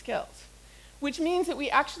lot of these skills, which means that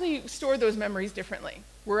we actually store those memories differently.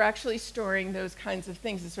 We're actually storing those kinds of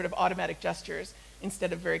things as sort of automatic gestures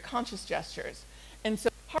instead of very conscious gestures. And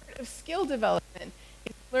so part of skill development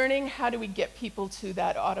is learning how do we get people to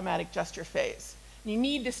that automatic gesture phase. You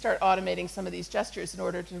need to start automating some of these gestures in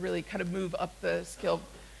order to really kind of move up the skill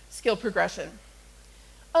progression.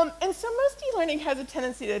 And so most e-learning has a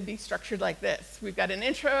tendency to be structured like this. We've got an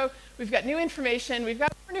intro, we've got new information, we've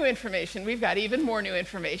got more new information, we've got even more new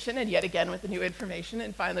information, and yet again with the new information,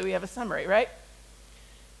 and finally we have a summary, right?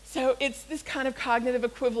 So it's this kind of cognitive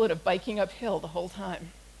equivalent of biking uphill the whole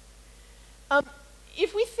time.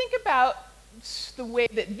 If we think about the way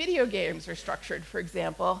that video games are structured, for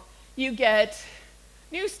example, you get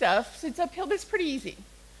new stuff, so it's uphill, but it's pretty easy.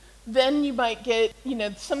 Then you might get, you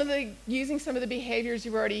know, using some of the behaviors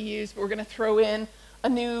you've already used, but we're going to throw in a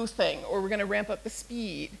new thing, or we're going to ramp up the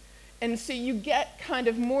speed. And so you get kind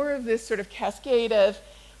of more of this sort of cascade of,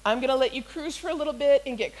 I'm going to let you cruise for a little bit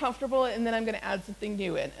and get comfortable, and then I'm going to add something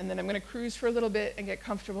new in. And then I'm going to cruise for a little bit and get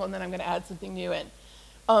comfortable, and then I'm going to add something new in.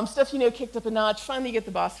 Stuff you know kicked up a notch. Finally you get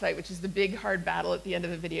the boss fight, which is the big hard battle at the end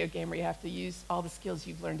of a video game where you have to use all the skills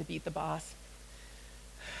you've learned to beat the boss.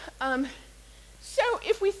 So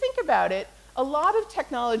if we think about it, a lot of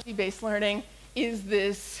technology-based learning is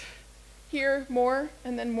this here, more,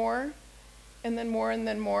 and then more. and then more, and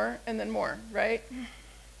then more, and then more, right?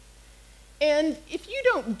 And if you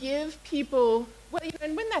don't give people, well, you know,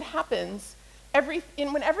 and when that happens,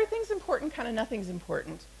 when everything's important, kind of nothing's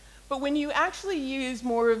important. But when you actually use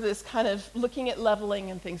more of this kind of looking at leveling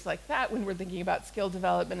and things like that, when we're thinking about skill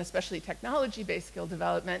development, especially technology-based skill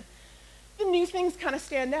development, the new things kind of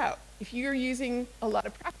stand out. If you're using a lot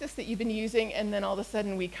of practice that you've been using, and then all of a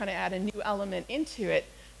sudden we kind of add a new element into it,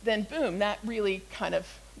 then boom, that really kind of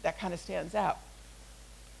stands out.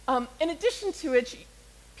 In addition to it,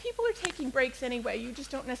 people are taking breaks anyway. You just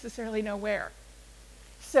don't necessarily know where.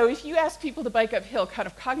 So if you ask people to bike uphill kind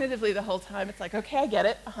of cognitively the whole time, it's like, okay, I get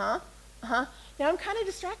it, Now I'm kind of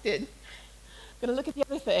distracted. I'm gonna look at the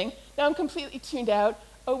other thing. Now I'm completely tuned out.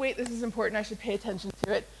 Oh wait, this is important, I should pay attention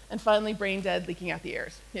to it. And finally, brain dead, leaking out the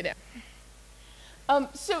ears, you know.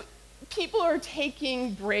 So people are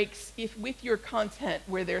taking breaks with your content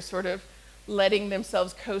where they're sort of letting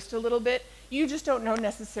themselves coast a little bit. You just don't know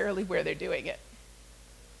necessarily where they're doing it.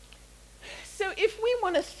 So if we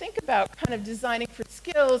want to think about kind of designing for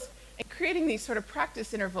skills and creating these sort of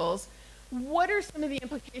practice intervals, what are some of the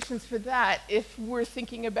implications for that if we're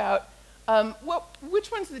thinking about,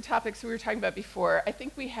 which ones of the topics we were talking about before? I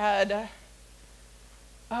think we had,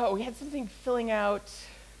 we had something filling out,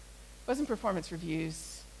 wasn't performance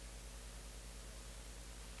reviews.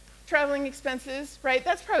 Traveling expenses, right?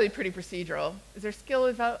 That's probably pretty procedural. Is there skill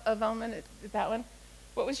development at that one?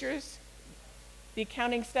 What was yours? The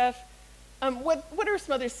accounting stuff? What are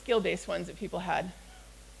some other skill-based ones that people had?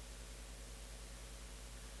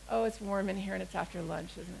 Oh, it's warm in here and it's after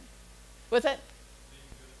lunch, isn't it? What's that?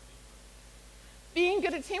 Being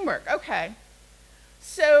good at teamwork, okay.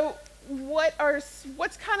 So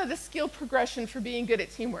what's kind of the skill progression for being good at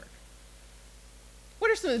teamwork? What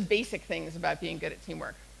are some of the basic things about being good at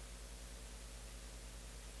teamwork?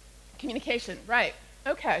 Communication, right,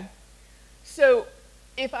 okay. So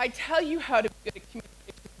if I tell you how to be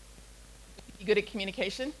good at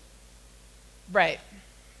communication, right.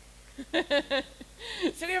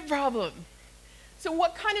 So we have a problem. So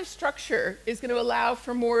what kind of structure is going to allow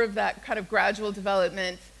for more of that kind of gradual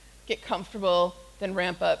development, get comfortable, then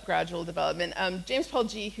ramp up gradual development? James Paul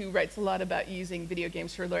G., who writes a lot about using video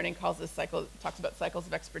games for learning, talks about cycles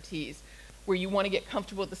of expertise, where you want to get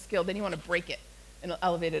comfortable with the skill, then you want to break it and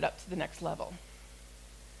elevate it up to the next level.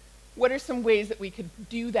 What are some ways that we could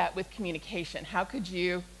do that with communication? How could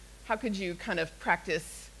you kind of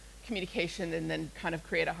practice communication and then kind of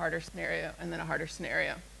create a harder scenario and then a harder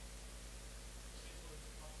scenario?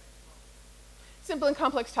 Simple and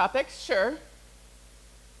complex topics, sure.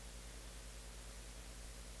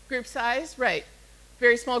 Group size, right.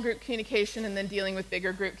 Very small group communication and then dealing with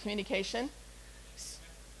bigger group communication.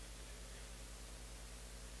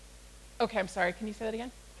 Okay, I'm sorry, can you say that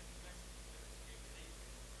again?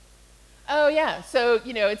 Oh yeah, so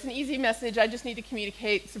you know, it's an easy message. I just need to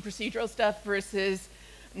communicate some procedural stuff versus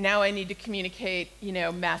now I need to communicate, you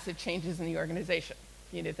know, massive changes in the organization.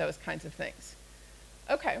 You know, those kinds of things.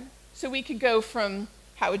 Okay, so we could go from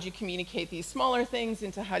how would you communicate these smaller things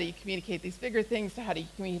into how do you communicate these bigger things to how do you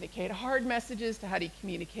communicate hard messages to how do you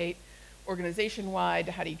communicate organization-wide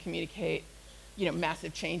to how do you communicate, you know,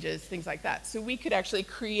 massive changes, things like that. So we could actually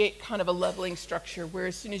create kind of a leveling structure where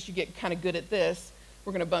as soon as you get kind of good at this,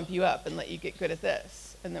 we're going to bump you up and let you get good at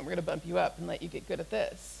this. And then we're going to bump you up and let you get good at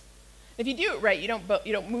this. If you do it right, you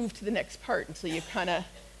don't move to the next part until you're kind of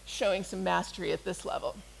showing some mastery at this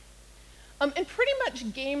level. And pretty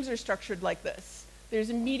much games are structured like this. There's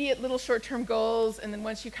immediate little short-term goals, and then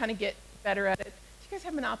once you kind of get better at it. Do you guys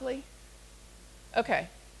have Monopoly? Okay.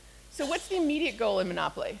 So what's the immediate goal in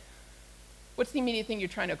Monopoly? What's the immediate thing you're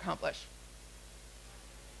trying to accomplish?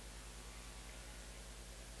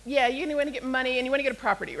 Yeah, you want to get money and you want to get a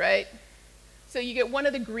property, right? So you get one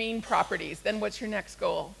of the green properties, then what's your next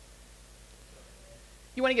goal?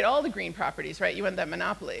 You want to get all the green properties, right? You want that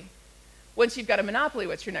monopoly. Once you've got a monopoly,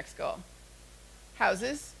 what's your next goal?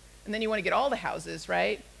 Houses, and then you want to get all the houses,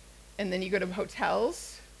 right? And then you go to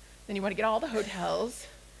hotels, then you want to get all the hotels,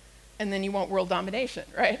 and then you want world domination,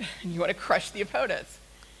 right? And you want to crush the opponents.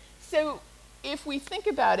 So if we think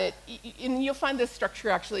about it, and you'll find this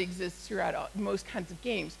structure actually exists throughout most kinds of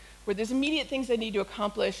games, where there's immediate things I need to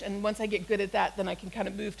accomplish, and once I get good at that, then I can kind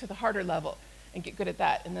of move to the harder level and get good at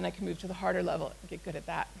that, and then I can move to the harder level and get good at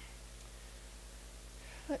that.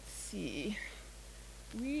 Let's see.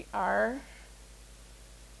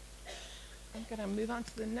 I'm gonna move on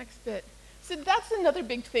to the next bit. So that's another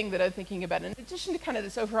big thing that I'm thinking about. In addition to kind of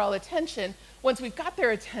this overall attention, once we've got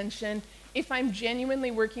their attention, if I'm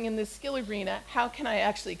genuinely working in this skill arena, how can I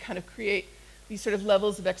actually kind of create these sort of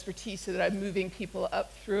levels of expertise so that I'm moving people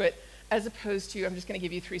up through it as opposed to I'm just going to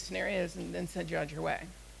give you 3 scenarios and then send you on your way.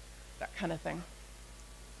 That kind of thing.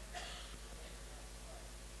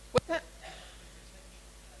 What's that?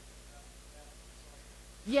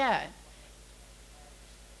 Yeah.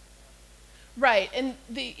 Right, and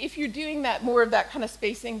if you're doing that more of that kind of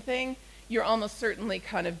spacing thing, you're almost certainly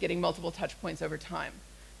kind of getting multiple touch points over time,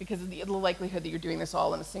 because of the likelihood that you're doing this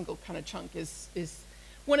all in a single kind of chunk is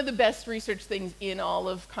one of the best research things in all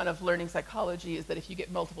of kind of learning psychology, is that if you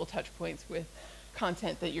get multiple touch points with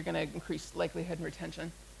content, that you're going to increase likelihood and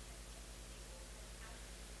retention.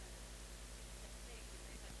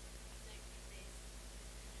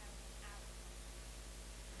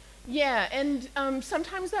 Yeah, and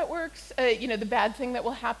sometimes that works. You know, the bad thing that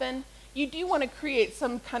will happen, you do want to create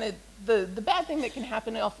some kind of, the bad thing that can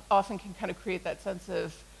happen often can kind of create that sense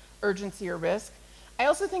of urgency or risk. I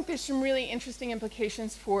also think there's some really interesting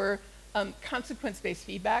implications for consequence-based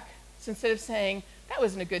feedback. So instead of saying, that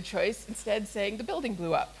wasn't a good choice, instead saying, the building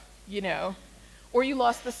blew up, you know, or you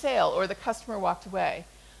lost the sale, or the customer walked away.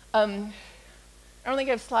 I don't think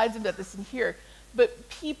I have slides about this in here, but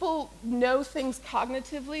people know things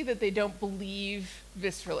cognitively that they don't believe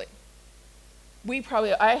viscerally.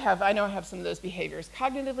 I know I have some of those behaviors.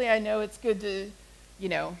 Cognitively, I know it's good to, you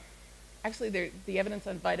know, actually the evidence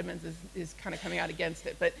on vitamins is kind of coming out against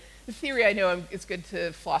it, but the theory, I know it's good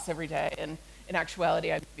to floss every day, and in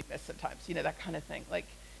actuality, I maybe miss sometimes, you know, that kind of thing. Like,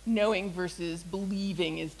 knowing versus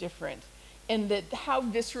believing is different. And that how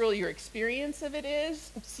visceral your experience of it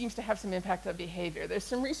is seems to have some impact on behavior. There's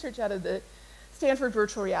some research out of the Stanford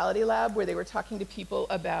Virtual Reality Lab where they were talking to people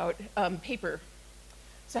about paper.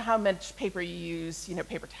 So how much paper you use, you know,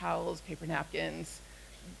 paper towels, paper napkins,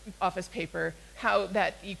 office paper, how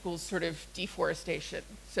that equals sort of deforestation.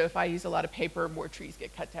 So if I use a lot of paper, more trees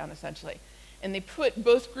get cut down, essentially. And they put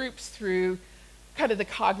both groups through kind of the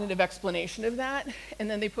cognitive explanation of that, and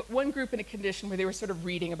then they put one group in a condition where they were sort of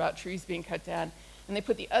reading about trees being cut down, and they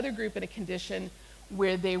put the other group in a condition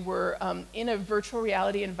where they were in a virtual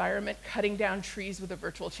reality environment cutting down trees with a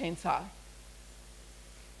virtual chainsaw.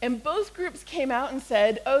 And both groups came out and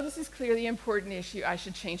said, oh, this is clearly an important issue, I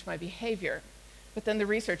should change my behavior. But then the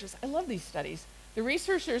researchers, I love these studies, the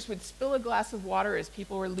researchers would spill a glass of water as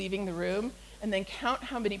people were leaving the room and then count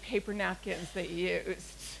how many paper napkins they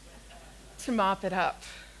used to mop it up.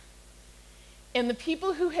 And the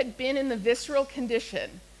people who had been in the visceral condition,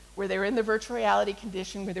 where they were in the virtual reality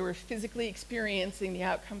condition, where they were physically experiencing the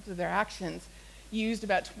outcomes of their actions, used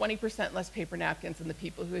about 20% less paper napkins than the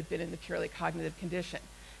people who had been in the purely cognitive condition.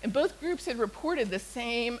 And both groups had reported the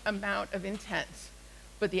same amount of intent,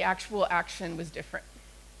 but the actual action was different.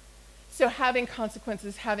 So having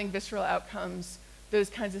consequences, having visceral outcomes, those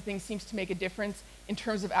kinds of things seems to make a difference in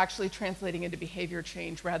terms of actually translating into behavior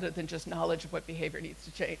change rather than just knowledge of what behavior needs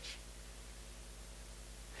to change.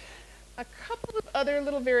 A couple of other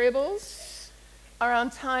little variables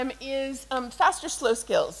around time is fast or slow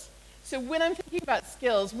skills. So when I'm thinking about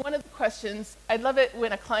skills, one of the questions, I love it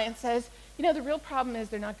when a client says, you know, the real problem is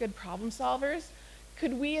they're not good problem solvers.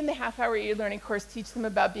 Could we in the half-hour e-learning course teach them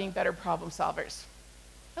about being better problem solvers?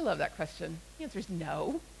 I love that question. The answer is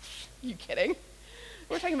no. Are you kidding?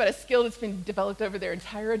 We're talking about a skill that's been developed over their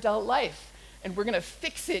entire adult life, and we're going to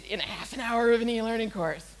fix it in a half an hour of an e-learning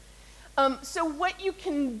course. So what you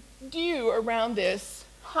can do around this,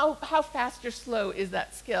 how fast or slow is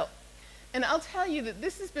that skill? And I'll tell you that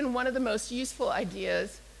this has been one of the most useful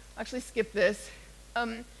ideas. I'll actually skip this.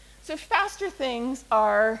 So faster things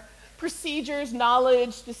are procedures,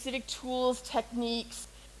 knowledge, specific tools, techniques.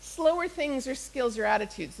 Slower things are skills or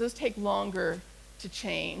attitudes. Those take longer to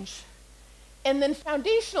change. And then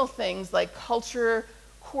foundational things like culture,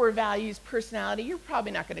 core values, personality, you're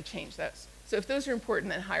probably not going to change those. So if those are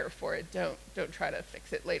important, then hire for it. Don't try to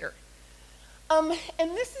fix it later. And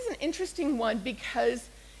this is an interesting one because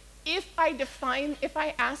if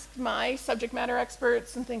I asked my subject matter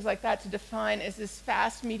experts and things like that to define is this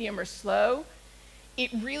fast, medium, or slow,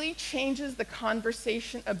 it really changes the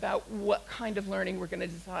conversation about what kind of learning we're going to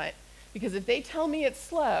design. Because if they tell me it's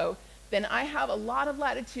slow, then I have a lot of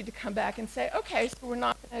latitude to come back and say, okay, so we're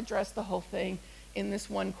not going to address the whole thing in this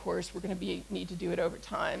one course. We're going to need to do it over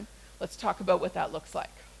time. Let's talk about what that looks like.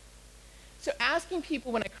 So asking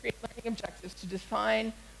people when I create learning objectives to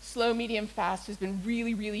define slow, medium, fast has been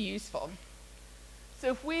really, really useful. So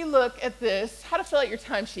if we look at this, how to fill out your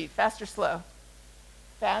timesheet, fast or slow?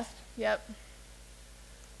 Fast, yep.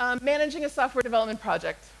 Managing a software development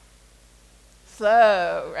project.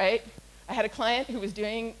 Slow, right? I had a client who was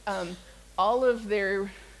doing all of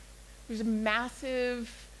their, there's a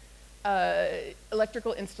massive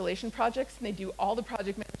electrical installation projects, and they do all the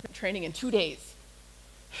project management training in 2 days.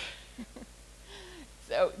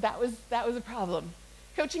 So that was a problem.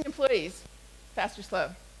 Coaching employees, fast or slow?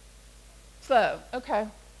 Slow, okay.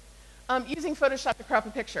 Using Photoshop to crop a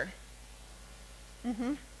picture.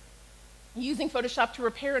 Using Photoshop to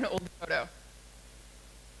repair an old photo.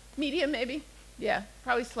 Medium, maybe? Yeah,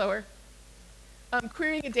 probably slower.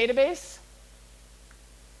 Querying a database.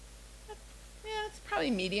 Yeah, it's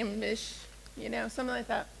probably medium-ish, you know, something like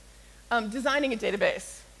that. Designing a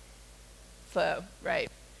database. Slow, right.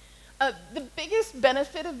 The biggest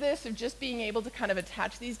benefit of this, of just being able to kind of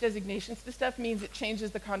attach these designations to stuff, means it changes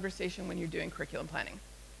the conversation when you're doing curriculum planning.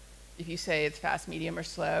 If you say it's fast, medium, or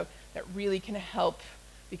slow, that really can help,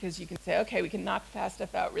 because you can say, okay, we can knock fast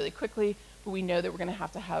stuff out really quickly, but we know that we're going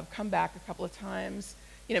to have come back a couple of times.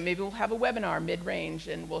 You know, maybe we'll have a webinar mid-range,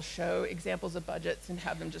 and we'll show examples of budgets and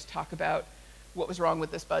have them just talk about what was wrong with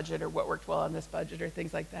this budget or what worked well on this budget or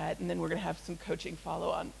things like that, and then we're going to have some coaching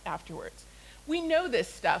follow-on afterwards. We know this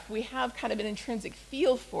stuff. We have kind of an intrinsic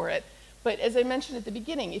feel for it, but as I mentioned at the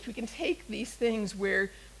beginning, if we can take these things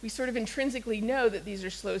where we sort of intrinsically know that these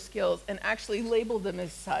are slow skills and actually label them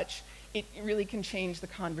as such, it really can change the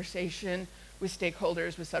conversation with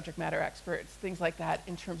stakeholders, with subject matter experts, things like that,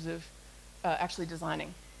 in terms of actually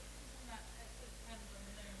designing.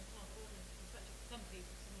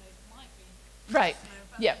 Right,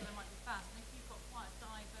 yeah.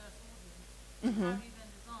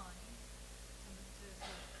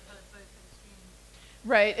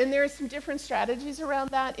 Right, and there are some different strategies around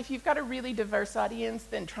that. If you've got a really diverse audience,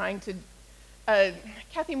 then trying to,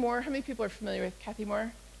 Kathy Moore, how many people are familiar with Kathy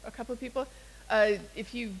Moore? A couple of people?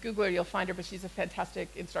 If you Google her, you'll find her, but she's a fantastic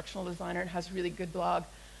instructional designer and has a really good blog.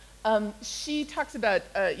 She talks about,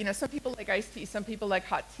 you know, some people like iced tea, some people like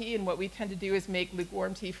hot tea, and what we tend to do is make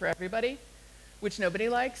lukewarm tea for everybody, which nobody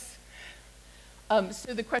likes.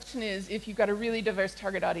 So the question is, if you've got a really diverse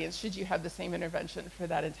target audience, should you have the same intervention for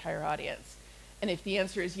that entire audience? And if the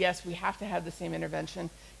answer is yes, we have to have the same intervention,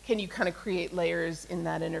 can you kind of create layers in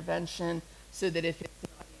that intervention so that if it's an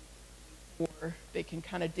audience or they can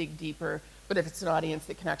kind of dig deeper, but if it's an audience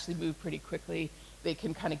that can actually move pretty quickly, they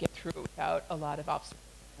can kind of get through it without a lot of obstacles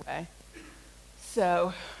in the way.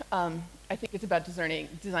 So I think it's about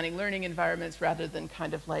designing learning environments rather than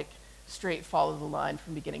kind of like straight follow the line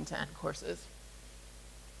from beginning to end courses.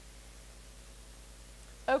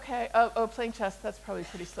 Okay, oh, playing chess, that's probably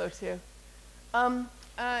pretty slow too.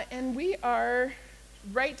 And we are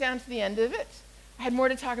right down to the end of it. I had more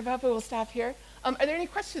to talk about, but we'll stop here. Are there any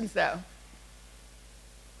questions, though?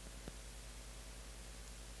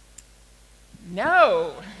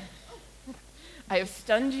 No. I have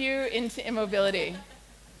stunned you into immobility.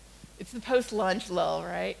 It's the post-lunch lull,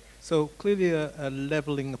 right? So clearly a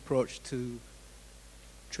leveling approach to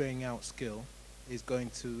training out skill is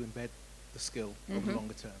going to embed the skill over the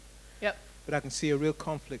longer term. Yep. But I can see a real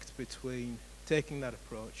conflict between taking that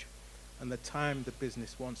approach and the time the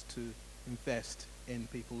business wants to invest in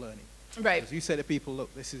people learning. Right. As you say to people,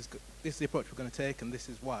 look, this is the approach we're going to take and this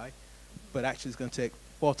is why, but actually it's going to take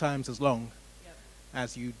 4 times as long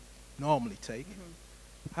as you normally take.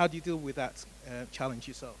 How do you deal with that challenge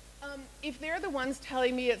yourself? If they're the ones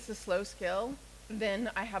telling me it's a slow skill, then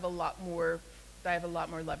I have a lot more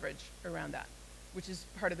leverage around that, which is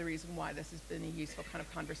part of the reason why this has been a useful kind of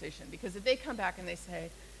conversation. Because if they come back and they say,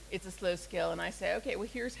 it's a slow skill, and I say, okay, well,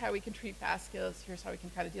 here's how we can treat fast skills, here's how we can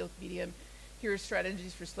kind of deal with medium, here are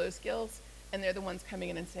strategies for slow skills, and they're the ones coming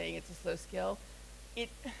in and saying it's a slow skill.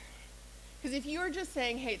 Because if you're just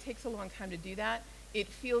saying, hey, it takes a long time to do that, it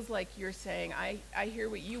feels like you're saying, I hear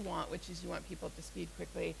what you want, which is you want people up to speed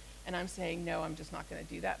quickly, and I'm saying, no, I'm just not going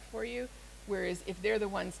to do that for you. Whereas if they're the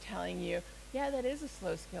ones telling you, yeah, that is a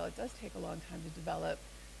slow skill, it does take a long time to develop,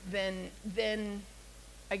 then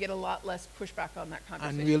I get a lot less pushback on that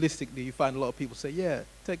conversation. And realistically, you find a lot of people say, yeah,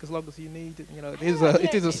 take as long as you need. You know, it is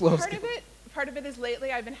a slow skill. Part of it is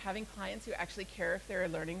lately I've been having clients who actually care if their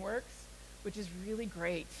learning works, which is really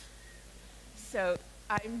great. So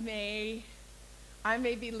I may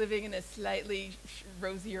be living in a slightly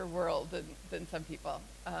rosier world than some people.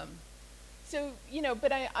 So, you know,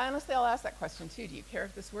 but I honestly, I'll ask that question too. Do you care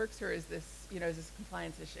if this works, or is this, you know, is this a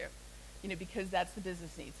compliance issue? You know, because that's the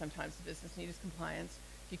business need. Sometimes the business need is compliance.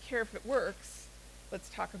 If you care if it works, let's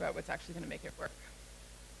talk about what's actually going to make it work.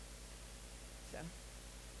 So,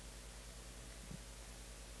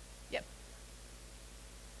 yep.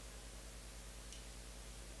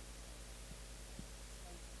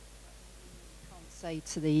 Can't say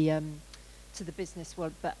to the business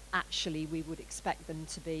world, but actually we would expect them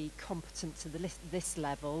to be competent to this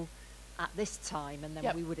level at this time, and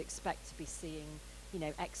then we would expect to be seeing, you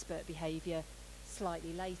know, expert behaviour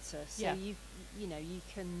slightly later. So you know, you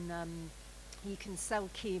can you can sell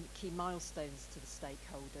key milestones to the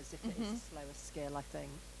stakeholders if it is a slower skill, I think.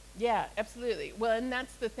 Yeah, absolutely. Well, and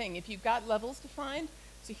that's the thing. If you've got levels defined,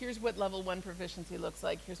 so here's what level 1 proficiency looks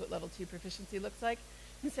like, here's what level 2 proficiency looks like,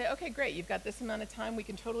 you can say, okay, great, you've got this amount of time, we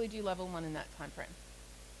can totally do level 1 in that time frame.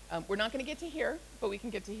 We're not going to get to here, but we can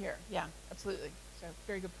get to here. Yeah, absolutely. So,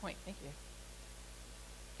 very good point. Thank you.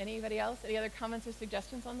 Anybody else? Any other comments or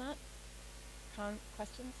suggestions on that?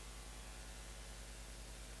 Questions?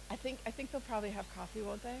 I think they'll probably have coffee,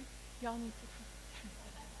 won't they? Y'all need to.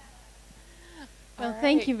 Well,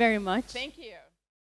 thank you very much. Thank you.